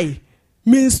 die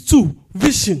means two,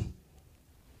 vision.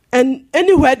 And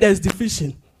anywhere there's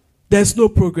division, there's no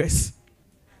progress.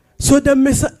 So the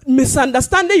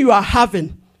misunderstanding you are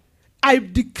having, I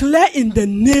declare in the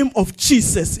name of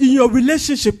Jesus, in your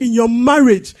relationship, in your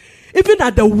marriage, even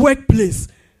at the workplace,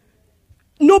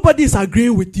 nobody is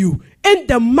agreeing with you. In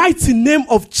the mighty name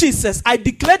of Jesus, I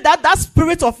declare that that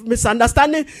spirit of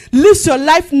misunderstanding leaves your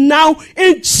life now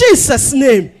in Jesus'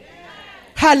 name. Amen.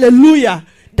 Hallelujah.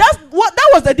 That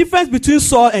was the difference between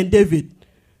Saul and David.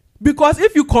 Because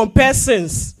if you compare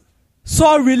sins,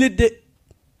 Saul really did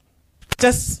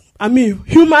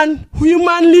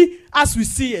humanly as we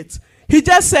see it. He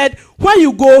just said, when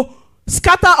you go,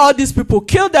 scatter all these people,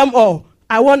 kill them all.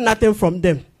 I want nothing from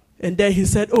them. And then he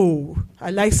said, oh,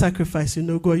 I like sacrifice,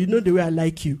 God, you know the way I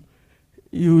like you.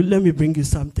 Let me bring you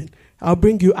something. I'll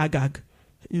bring you Agag,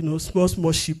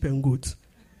 small sheep and goats.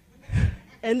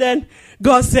 And then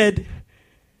God said,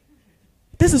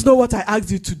 this is not what I asked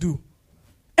you to do.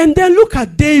 And then look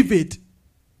at David.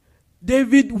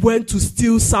 David went to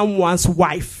steal someone's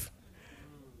wife.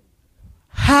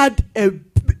 Slept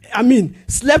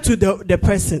with the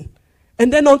person.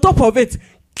 And then on top of it,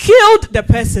 killed the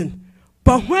person.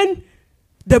 But when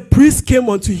the priest came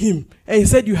unto him and he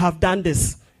said, you have done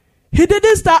this. He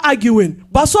didn't start arguing,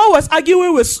 but Saul was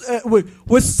arguing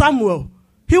with Samuel.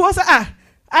 He was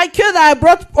I killed, I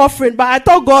brought offering, but I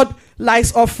thought God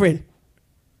likes offering.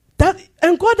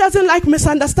 And God doesn't like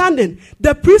misunderstanding.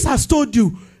 The priest has told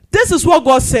you, this is what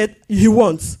God said he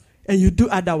wants, and you do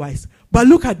otherwise. But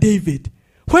look at David.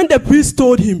 When the priest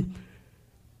told him,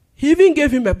 he even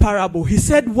gave him a parable. He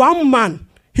said, one man,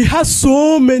 he has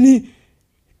so many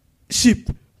sheep,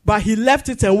 but he left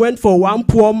it and went for one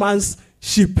poor man's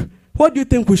sheep. What do you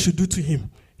think we should do to him?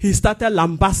 He started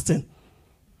lambasting.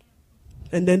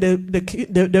 And then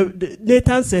the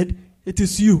Nathan said, it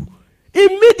is you.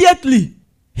 Immediately,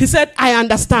 he said, I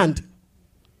understand.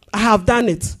 I have done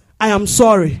it. I am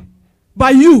sorry.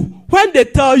 But you, when they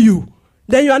tell you,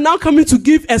 then you are now coming to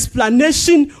give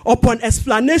explanation upon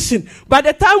explanation. By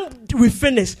the time we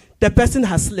finish, the person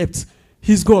has slept.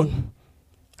 He's gone.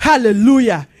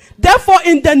 Hallelujah. Therefore,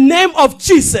 in the name of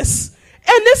Jesus,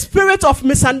 any spirit of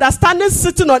misunderstanding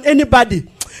sitting on anybody,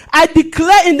 I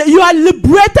declare you are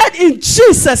liberated in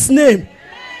Jesus' name.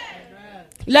 Amen.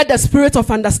 Let the spirit of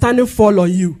understanding fall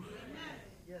on you.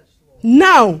 Yes,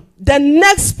 now, the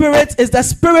next spirit is the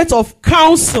spirit of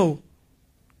counsel.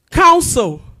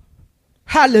 Counsel.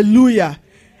 Hallelujah.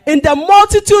 In the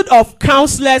multitude of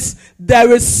counselors,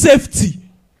 there is safety.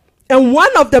 And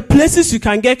one of the places you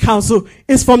can get counsel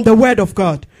is from the word of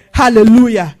God.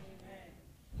 Hallelujah.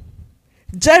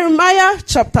 Jeremiah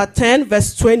chapter 10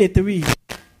 verse 23.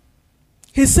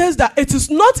 He says that it is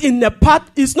not in the part,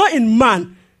 it's not in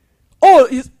man. Oh,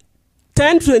 it's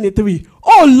 10:23.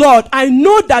 Oh Lord, I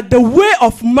know that the way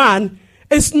of man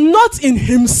is not in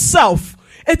himself.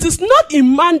 It is not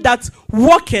in man that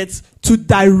walketh to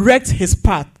direct his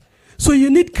path. So you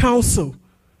need counsel.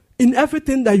 In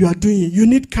everything that you are doing, you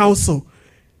need counsel.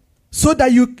 So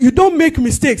that you don't make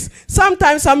mistakes.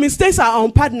 Sometimes some mistakes are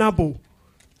unpardonable.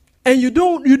 And you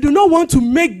do not want to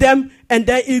make them, and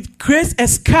then it creates a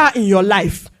scar in your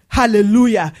life.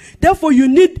 Hallelujah. Therefore, you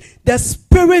need the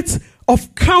spirit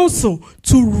of counsel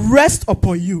to rest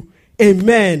upon you.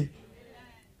 Amen.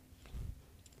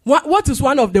 What is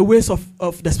one of the ways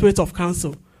of the spirit of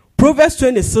counsel? Proverbs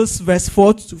 26 verse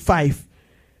 4-5.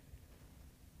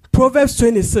 Proverbs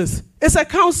 26. It's a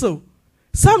counsel.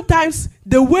 Sometimes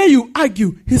the way you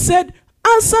argue, he said,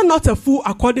 answer not a fool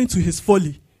according to his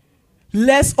folly,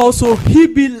 lest also he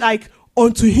be like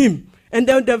unto him. And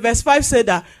then the verse 5 said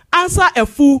that, answer a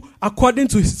fool according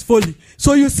to his folly.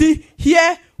 So you see,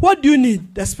 here, what do you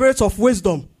need? The spirit of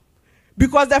wisdom.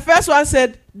 Because the first one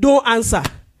said, don't answer.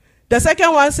 The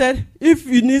second one said, if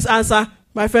you need answer,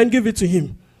 my friend, give it to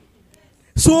him.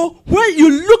 So when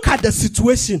you look at the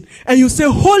situation and you say,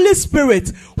 Holy Spirit,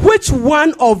 which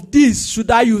one of these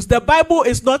should I use? The Bible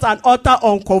is not an author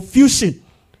on confusion.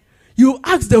 You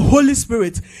ask the Holy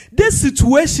Spirit, this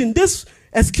situation, this,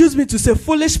 excuse me to say,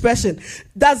 foolish person,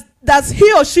 does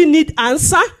he or she need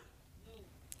answer?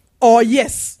 Or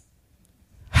yes?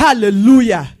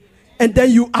 Hallelujah. And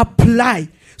then you apply.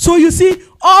 So you see,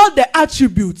 all the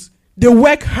attributes, they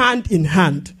work hand in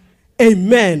hand.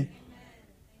 Amen.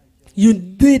 You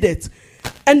need it.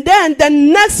 And then the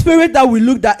next spirit that we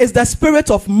looked at is the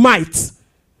spirit of might.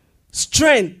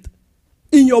 Strength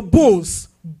in your bones.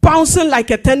 Bouncing like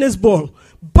a tennis ball.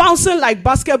 Bouncing like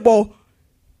basketball.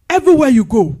 Everywhere you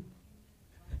go,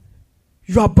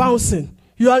 you are bouncing.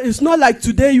 It's not like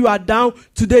today you are down,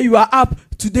 today you are up,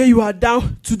 today you are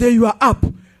down, today you are up.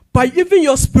 But even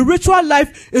your spiritual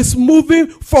life is moving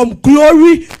from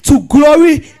glory to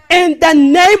glory in the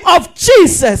name of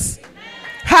Jesus. Amen.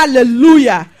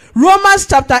 Hallelujah. Romans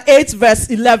chapter 8 verse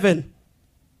 11.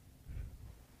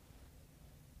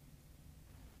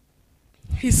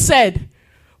 He said,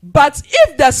 but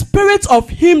if the spirit of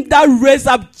him that raised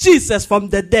up Jesus from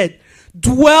the dead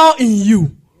dwell in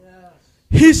you,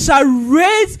 he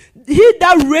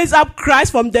that raised up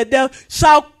Christ from the dead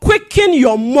shall quicken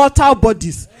your mortal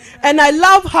bodies. And I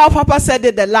love how Papa said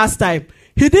it the last time.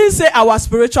 He didn't say our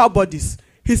spiritual bodies.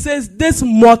 He says this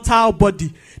mortal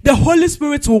body. The Holy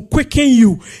Spirit will quicken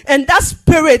you. And that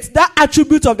spirit, that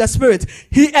attribute of the spirit,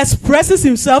 he expresses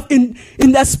himself in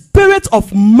the spirit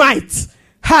of might.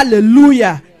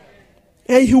 Hallelujah.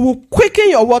 And he will quicken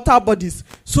your mortal bodies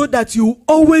so that you will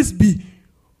always be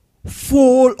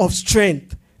full of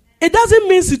strength. It doesn't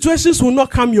mean situations will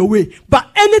not come your way. But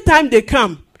anytime they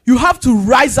come, you have to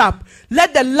rise up.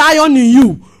 Let the lion in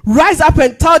you rise up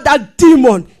and tell that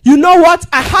demon, you know what?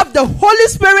 I have the Holy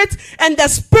Spirit and the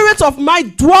spirit of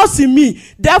might dwells in me.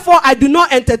 Therefore, I do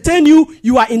not entertain you.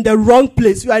 You are in the wrong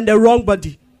place. You are in the wrong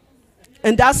body.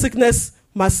 And that sickness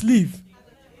must leave.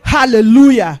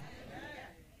 Hallelujah.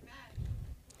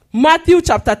 Matthew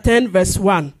chapter 10, verse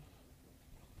 1.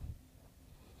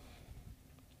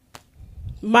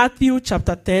 Matthew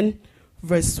chapter 10,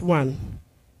 verse 1.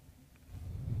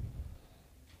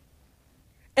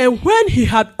 And when he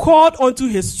had called unto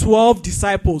his 12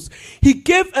 disciples, he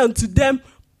gave unto them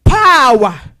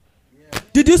power. Yeah.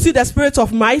 Did you see the spirit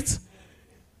of might?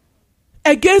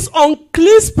 Against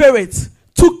unclean spirits,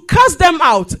 to cast them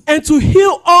out and to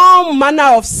heal all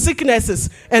manner of sicknesses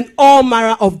and all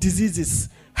manner of diseases.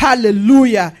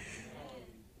 Hallelujah.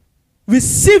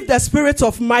 Receive the spirit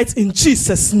of might in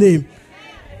Jesus' name.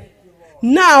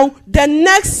 Now, the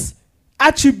next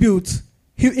attribute,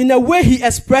 in a way he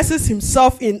expresses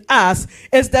himself in us,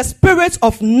 is the spirit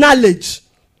of knowledge.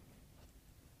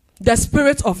 The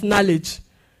spirit of knowledge.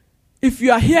 If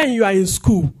you are here and you are in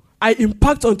school, I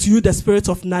impact onto you the spirit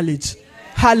of knowledge.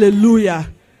 Hallelujah.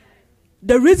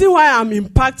 The reason why I'm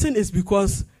impacting is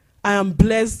because I am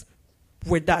blessed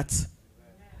with that.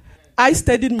 I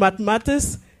studied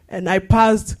mathematics and I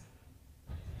passed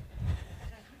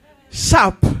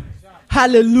sharp.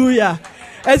 Hallelujah.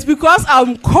 It's because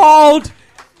I'm called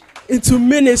into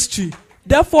ministry.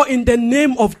 Therefore, in the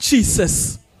name of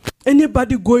Jesus,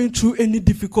 anybody going through any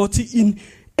difficulty in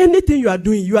anything you are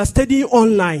doing, you are studying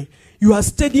online, you are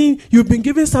studying, you've been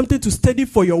given something to study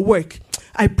for your work,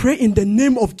 I pray in the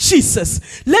name of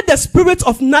Jesus, let the spirit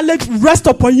of knowledge rest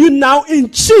upon you now in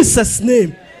Jesus'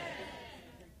 name.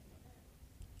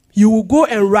 You will go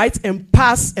and write and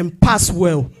pass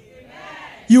well.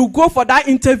 You will go for that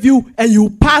interview and you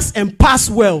pass and pass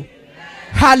well.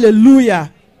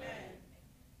 Hallelujah.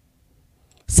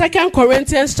 2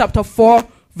 Corinthians chapter 4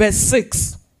 verse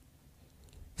 6.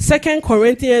 2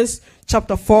 Corinthians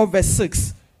chapter 4 verse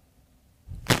 6.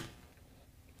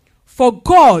 For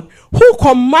God, who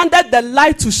commanded the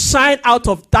light to shine out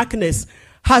of darkness,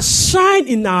 has shined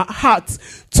in our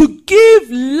hearts to give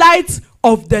light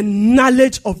of the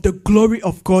knowledge of the glory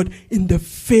of God in the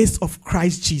face of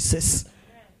Christ Jesus.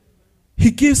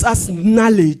 He gives us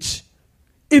knowledge,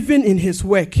 even in his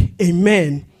work.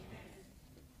 Amen.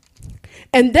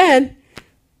 And then,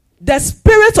 the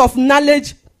spirit of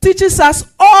knowledge teaches us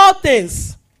all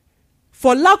things.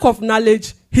 For lack of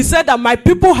knowledge, he said that my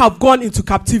people have gone into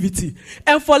captivity.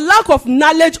 And for lack of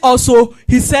knowledge also,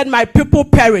 he said my people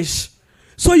perish.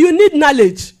 So you need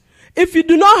knowledge. If you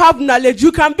do not have knowledge,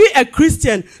 you can be a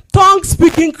Christian,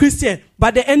 tongue-speaking Christian,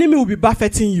 but the enemy will be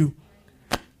buffeting you.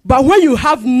 But when you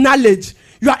have knowledge,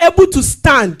 you are able to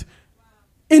stand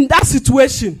in that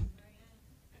situation.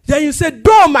 Then you say,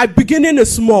 though my beginning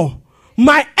is small,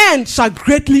 my end shall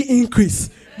greatly increase.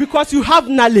 Because you have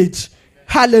knowledge.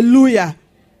 Hallelujah.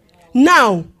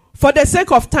 Now, for the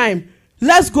sake of time,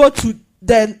 let's go to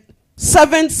the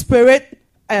seventh spirit,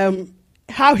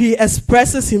 how he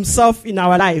expresses himself in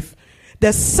our life.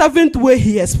 The seventh way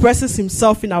he expresses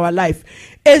himself in our life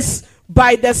is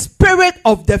by the spirit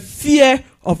of the fear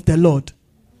of the Lord.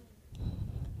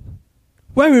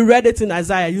 When we read it in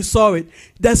Isaiah, you saw it.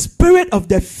 The spirit of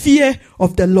the fear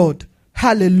of the Lord.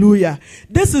 Hallelujah.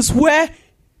 This is where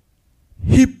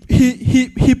he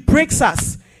breaks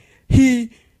us. He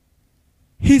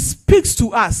speaks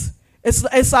to us.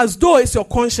 It's as though it's your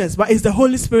conscience, but it's the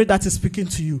Holy Spirit that is speaking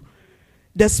to you.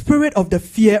 The spirit of the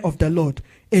fear of the Lord.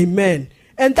 Amen.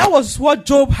 And that was what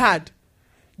Job had.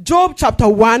 Job chapter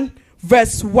 1,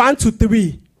 verse 1 to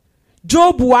 3.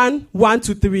 Job 1, 1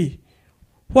 to 3.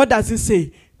 What does it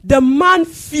say? The man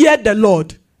feared the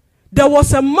Lord. There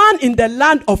was a man in the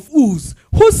land of Uz,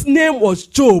 whose name was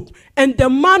Job, and the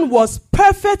man was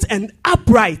perfect and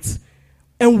upright,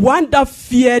 and one that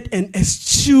feared and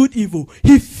eschewed evil.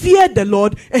 He feared the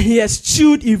Lord, and he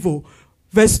eschewed evil.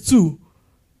 Verse 2.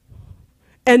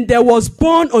 And there was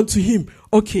born unto him.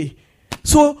 Okay.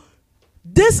 So,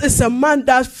 this is a man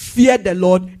that feared the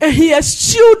Lord, and he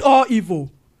eschewed all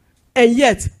evil. And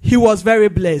yet, he was very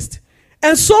blessed.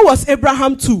 And so was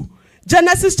Abraham too.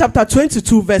 Genesis chapter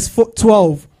 22, verse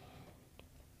 12.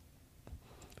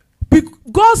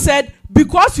 God said,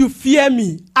 because you fear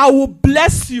me, I will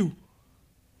bless you.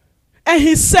 And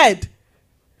he said,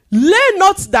 lay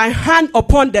not thy hand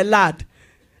upon the lad,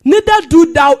 neither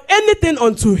do thou anything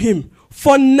unto him.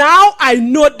 For now I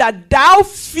know that thou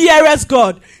fearest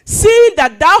God, seeing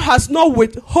that thou hast not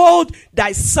withhold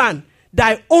thy son,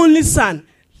 thy only son.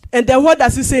 And then what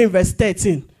does he say in verse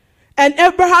 13? And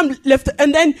Abraham left,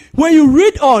 and then when you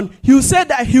read on, he said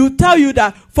that he will tell you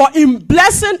that, for in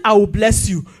blessing I will bless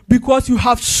you, because you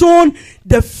have shown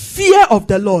the fear of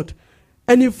the Lord.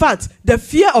 And in fact, the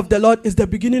fear of the Lord is the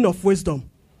beginning of wisdom.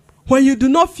 When you do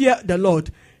not fear the Lord,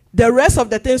 the rest of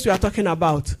the things we are talking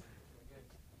about,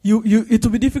 it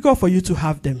will be difficult for you to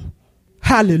have them.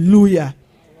 Hallelujah.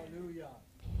 Hallelujah.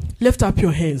 Lift up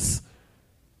your hands.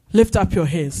 Lift up your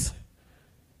hands.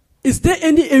 Is there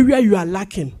any area you are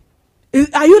lacking?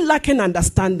 Are you lacking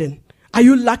understanding? Are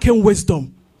you lacking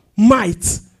wisdom,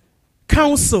 might,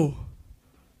 counsel?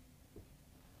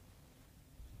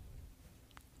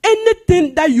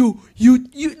 Anything that you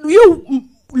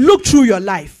look through your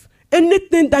life,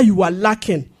 anything that you are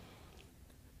lacking,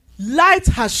 light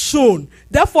has shone.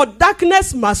 Therefore,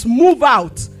 darkness must move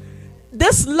out.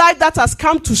 This light that has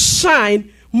come to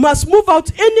shine must move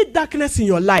out any darkness in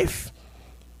your life.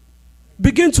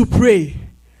 Begin to pray.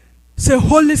 Say,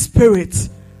 Holy Spirit,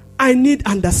 I need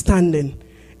understanding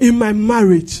in my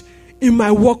marriage, in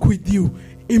my walk with you,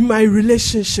 in my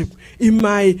relationship, in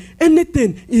my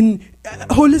anything. In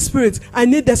Holy Spirit, I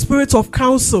need the spirit of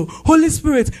counsel. Holy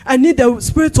Spirit, I need the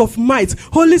spirit of might.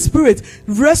 Holy Spirit,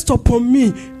 rest upon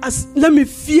me. Let me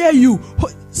fear you.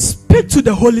 Speak to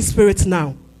the Holy Spirit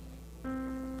now.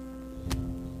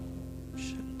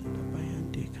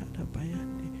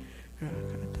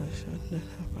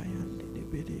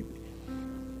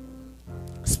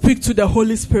 Speak to the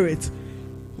Holy Spirit.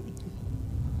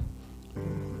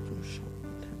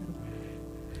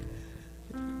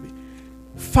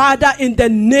 Father, in the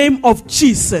name of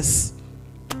Jesus,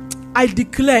 I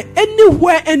declare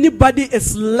anywhere anybody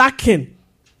is lacking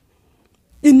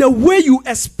in the way you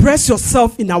express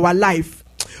yourself in our life,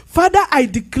 Father, I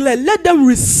declare, let them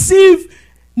receive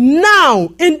now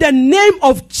in the name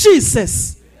of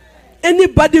Jesus.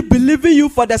 Anybody believing you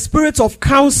for the spirit of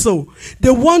counsel, they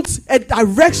want a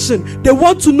direction, they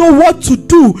want to know what to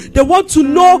do, they want to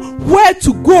know where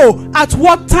to go, at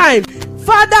what time.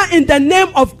 Father, in the name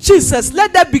of Jesus,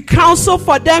 let there be counsel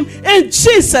for them in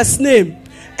Jesus' name.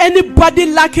 Anybody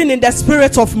lacking in the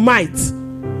spirit of might,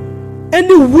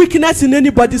 any weakness in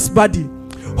anybody's body,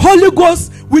 Holy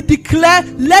Ghost, we declare,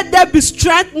 let there be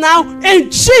strength now in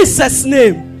Jesus'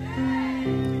 name.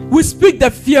 We speak the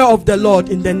fear of the Lord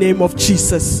in the name of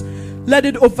Jesus. Let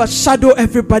it overshadow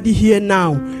everybody here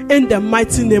now in the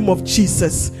mighty name of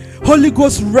Jesus. Holy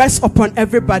Ghost, rest upon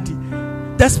everybody.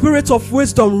 The spirit of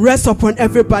wisdom rest upon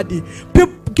everybody.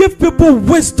 Give people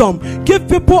wisdom. Give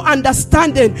people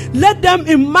understanding. Let them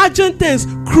imagine things,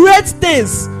 create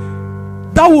things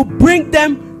that will bring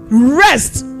them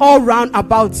rest all round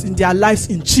about in their lives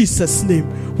in Jesus'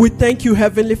 name. We thank you,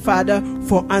 Heavenly Father,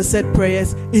 for answered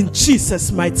prayers in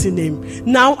Jesus' mighty name.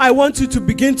 Now I want you to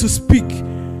begin to speak.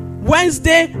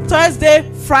 Wednesday, Thursday,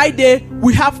 Friday,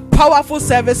 we have powerful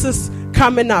services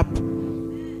coming up.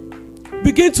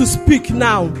 Begin to speak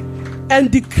now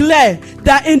and declare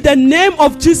that in the name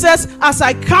of Jesus, as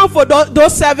I come for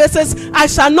those services, I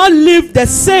shall not live the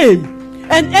same.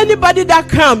 And anybody that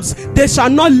comes, they shall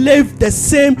not live the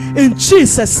same in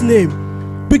Jesus'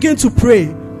 name. Begin to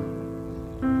pray.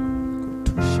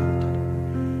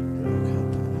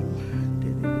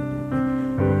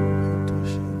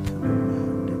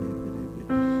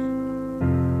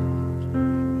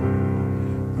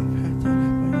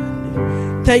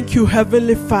 Thank you,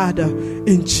 Heavenly Father.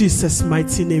 In Jesus'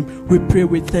 mighty name, we pray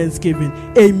with thanksgiving.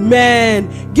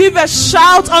 Amen. Give a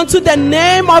shout unto the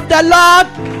name of the Lord.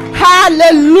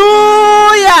 Hallelujah.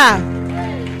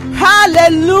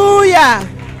 Hallelujah.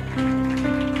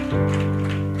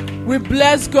 We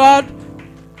bless God.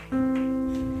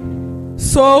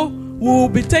 So, we will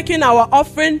be taking our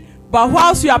offering. But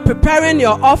whilst you are preparing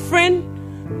your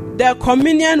offering, the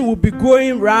communion will be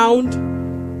going round.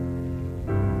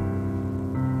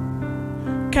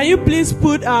 Can you please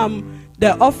put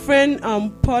the offering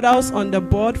portals on the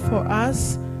board for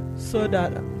us so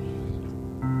that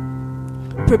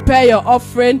prepare your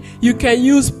offering. You can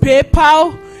use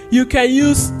PayPal. You can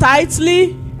use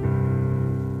Tightly.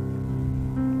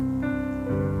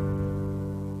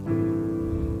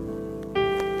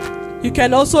 You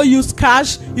can also use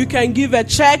cash. You can give a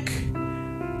check.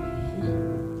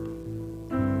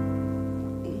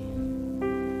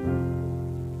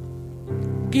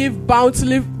 Give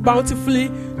bountifully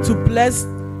to bless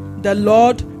the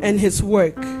Lord and his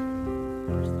work.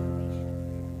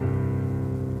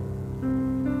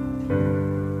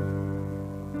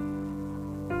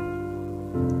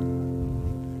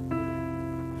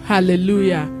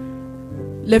 Hallelujah.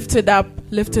 Lift it up,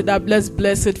 let's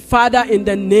bless it. Father, in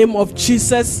the name of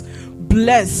Jesus,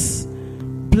 bless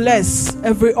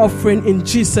every offering in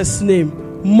Jesus' name.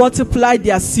 Multiply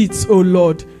their seeds, O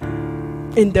Lord,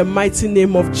 in the mighty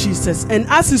name of Jesus. And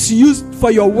as it's used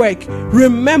for your work,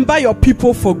 remember your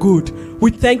people for good.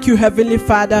 We thank you, Heavenly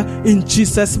Father, in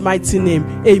Jesus' mighty name.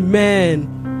 Amen.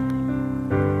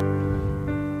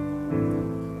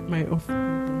 My offering.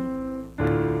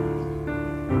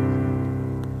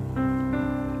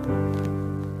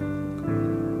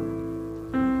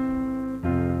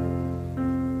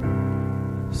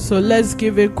 So let's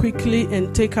give it quickly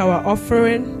and take our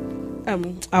offering,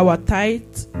 our tithe.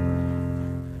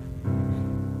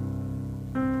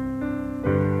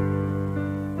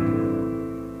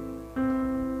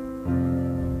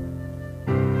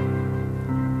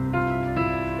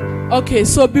 Okay,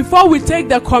 so before we take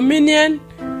the communion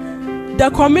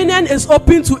is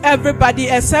open to everybody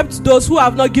except those who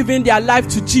have not given their life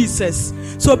to Jesus.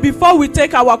 So before we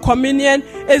take our communion,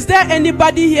 is there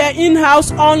anybody here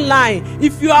in-house online?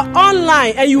 If you are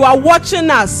online and you are watching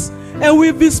us, and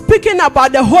we've been speaking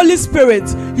about the Holy Spirit,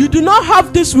 you do not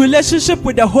have this relationship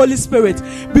with the Holy Spirit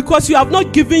because you have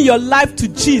not given your life to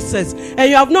Jesus and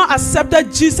you have not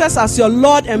accepted Jesus as your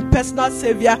Lord and personal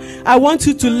Savior. I want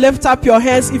you to lift up your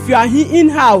hands if you are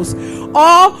in-house,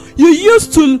 or you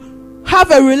used to have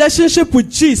a relationship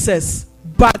with Jesus,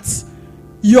 but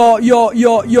your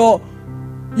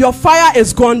fire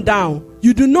is gone down.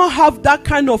 You do not have that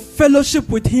kind of fellowship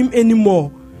with Him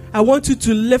anymore. I want you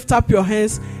to lift up your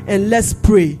hands and let's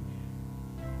pray.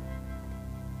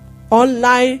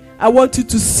 Online, I want you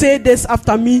to say this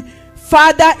after me.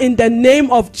 Father, in the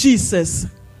name of Jesus,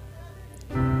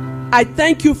 I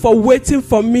thank you for waiting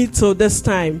for me till this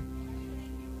time.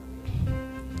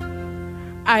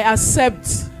 I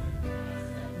accept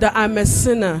that I'm a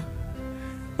sinner,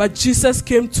 but Jesus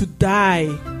came to die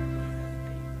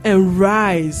and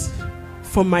rise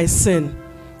for my sin.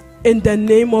 In the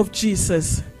name of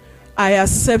Jesus, I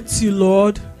accept you,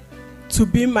 Lord, to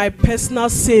be my personal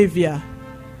Savior.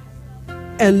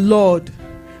 And Lord,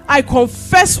 I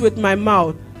confess with my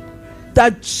mouth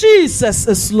that Jesus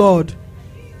is Lord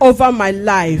over my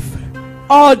life,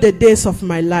 all the days of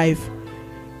my life.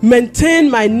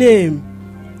 Maintain my name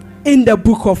in the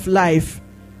book of life.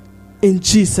 In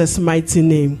Jesus' mighty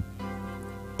name.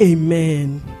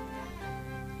 Amen.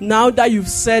 Now that you've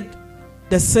said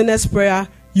the sinner's prayer,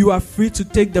 you are free to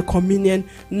take the communion.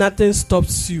 Nothing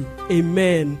stops you.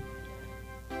 Amen.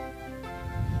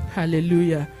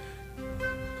 Hallelujah.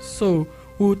 So,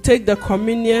 we'll take the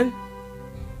communion.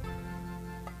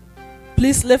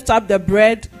 Please lift up the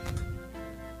bread.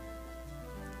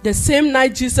 The same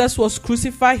night Jesus was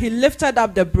crucified, He lifted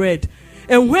up the bread.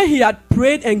 And when He had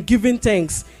prayed and given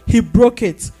thanks, He broke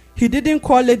it. He didn't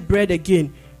call it bread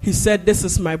again. He said, "This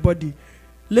is my body."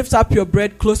 Lift up your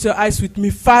bread, close your eyes with me.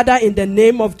 Father, in the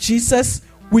name of Jesus,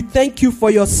 we thank you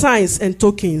for your signs and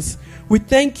tokens. We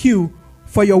thank you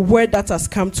for your word that has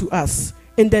come to us.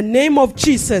 In the name of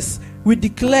Jesus, we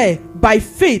declare by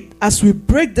faith as we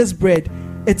break this bread,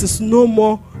 it is no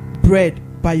more bread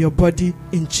by your body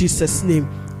in Jesus' name.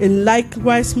 In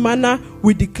likewise manner,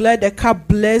 we declare the cup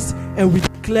blessed and we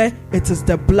declare it is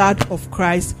the blood of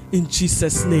Christ in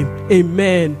Jesus' name.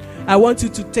 Amen. I want you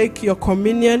to take your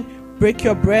communion, break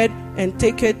your bread and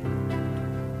take it.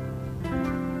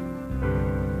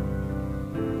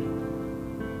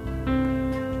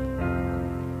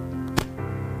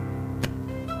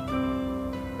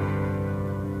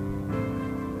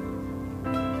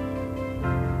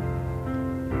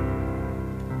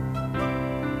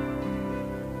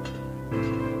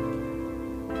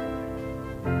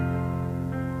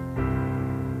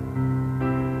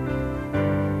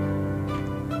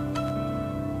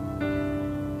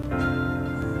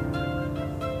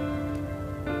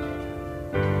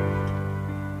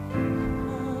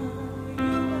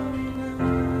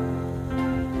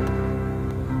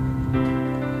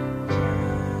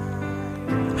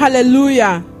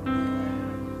 Hallelujah.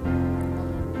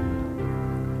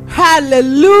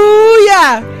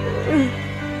 Hallelujah.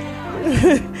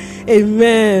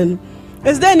 Amen.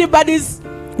 Is there anybody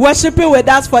worshiping with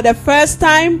us for the first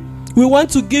time? We want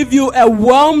to give you a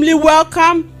warmly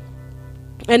welcome.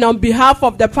 And on behalf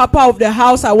of the Papa of the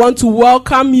house, I want to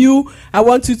welcome you. I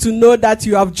want you to know that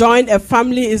you have joined a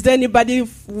family. Is there anybody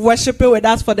worshiping with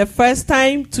us for the first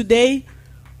time today?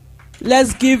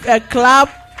 Let's give a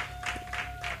clap.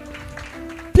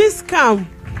 Please come.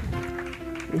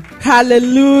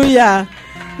 Hallelujah.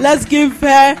 Let's give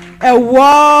her a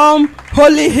warm,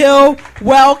 Holy Hill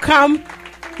welcome.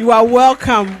 You are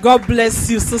welcome. God bless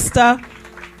you, sister.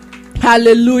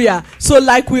 Hallelujah. So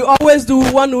like we always do,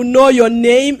 we want to know your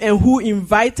name and who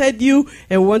invited you,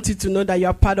 and want you to know that you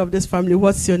are part of this family.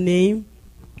 What's your name?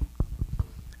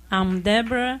 I'm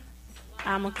Deborah.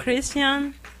 I'm a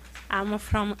Christian. I'm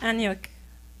from Antioch.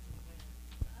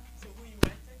 So who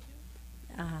invited you?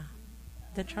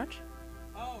 The church.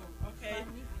 Oh, okay.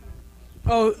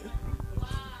 Oh.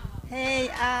 Hey,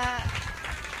 I'm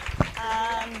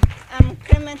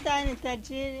Clementine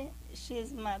Tajiri.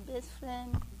 She's my best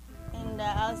friend. And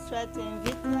I was trying to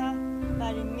invite her.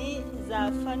 But me,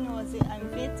 the funny was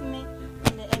invite me.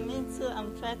 And me too,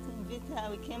 I'm trying to invite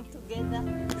Vita, we came together.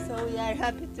 So we are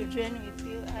happy to join with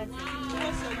you.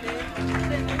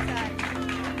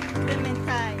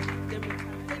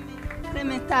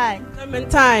 Clementine.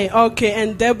 Clementine. Okay,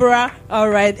 and Deborah. All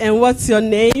right. And what's your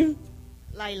name?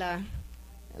 Lila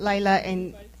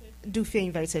and Dufia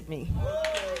invited me.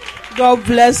 God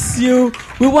bless you.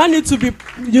 We want you to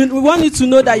we want you to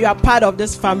know that you are part of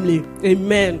this family.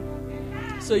 Amen.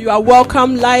 So you are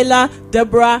welcome, Lila,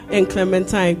 Deborah, and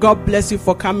Clementine. God bless you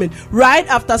for coming. Right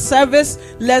after service,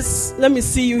 let me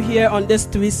see you here on these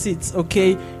 3 seats,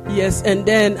 okay? Yes, and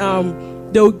then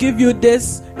they'll give you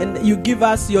this, and you give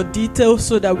us your details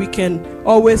so that we can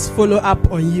always follow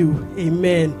up on you.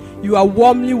 Amen. You are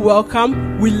warmly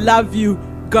welcome. We love you.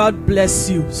 God bless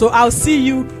you. So I'll see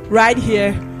you right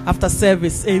here after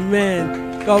service.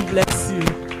 Amen. God bless you.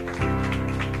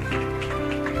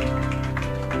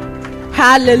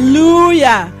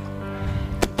 Hallelujah.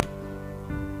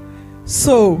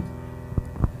 So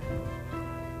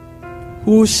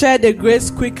we'll share the grace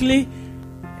quickly,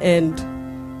 and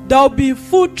there'll be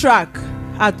food truck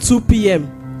at 2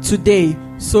 p.m. today.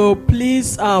 So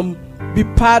please be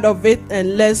part of it,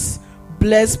 and let's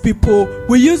bless people.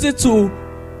 We use it to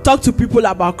talk to people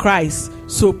about Christ.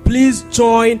 So please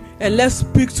join, and let's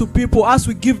speak to people. As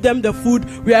we give them the food,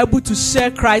 we are able to share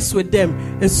Christ with them.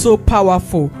 It's so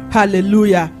powerful.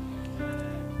 Hallelujah.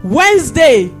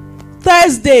 Wednesday,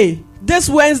 Thursday,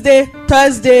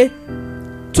 25th,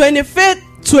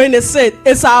 26th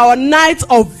is our night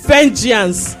of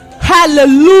vengeance.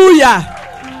 Hallelujah.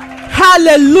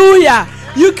 Hallelujah.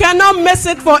 You cannot miss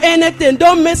it for anything.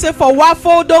 Don't miss it for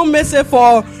waffle. Don't miss it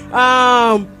for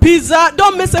pizza.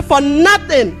 Don't miss it for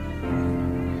nothing.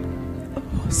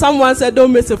 Someone said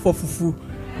don't miss it for fufu.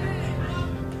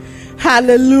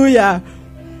 Hallelujah.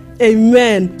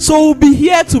 Amen. So we'll be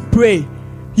here to pray.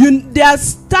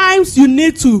 There's times you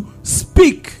need to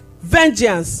speak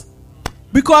vengeance,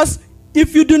 because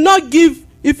if you give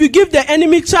the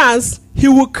enemy chance, he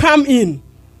will come in,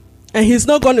 and he's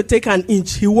not going to take an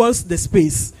inch. He wants the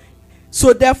space.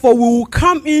 So therefore, we will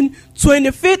come in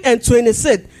 25th and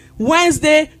 26th,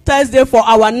 Wednesday, Thursday, for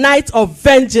our night of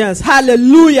vengeance.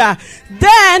 Hallelujah.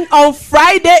 Then on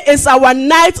Friday is our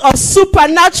night of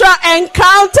supernatural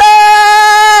encounters.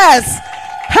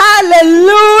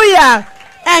 Hallelujah.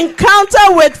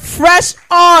 Encounter with fresh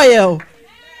oil.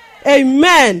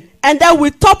 Amen. And then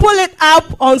we topple it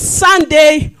up on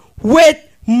Sunday with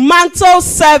mantle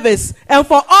service. And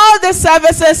for all the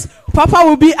services, Papa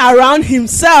will be around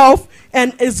himself,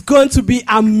 and it's going to be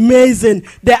amazing.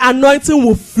 The anointing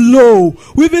will flow.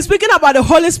 We've been speaking about the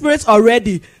Holy Spirit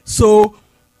already. So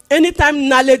anytime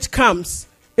knowledge comes,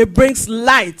 it brings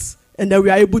light, and then we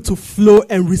are able to flow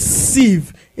and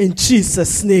receive in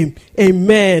Jesus' name.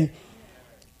 Amen.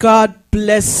 God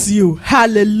bless you.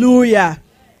 Hallelujah.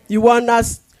 You want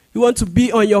to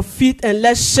be on your feet, and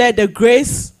let's share the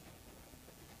grace.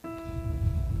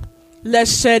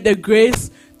 Let's share the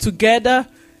grace together.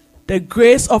 The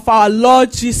grace of our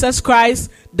Lord Jesus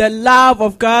Christ, the love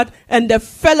of God, and the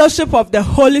fellowship of the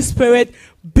Holy Spirit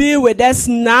be with us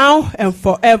now and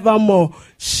forevermore.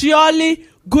 Surely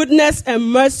goodness and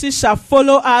mercy shall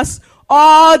follow us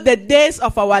all the days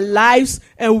of our lives,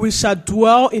 and we shall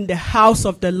dwell in the house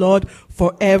of the Lord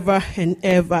forever and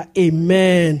ever.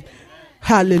 Amen.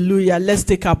 Hallelujah. Let's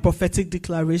take our prophetic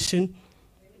declaration.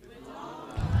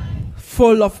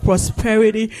 Full of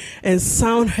prosperity and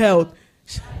sound health,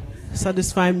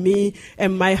 satisfy me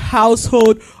and my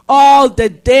household all the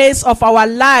days of our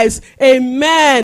lives. Amen.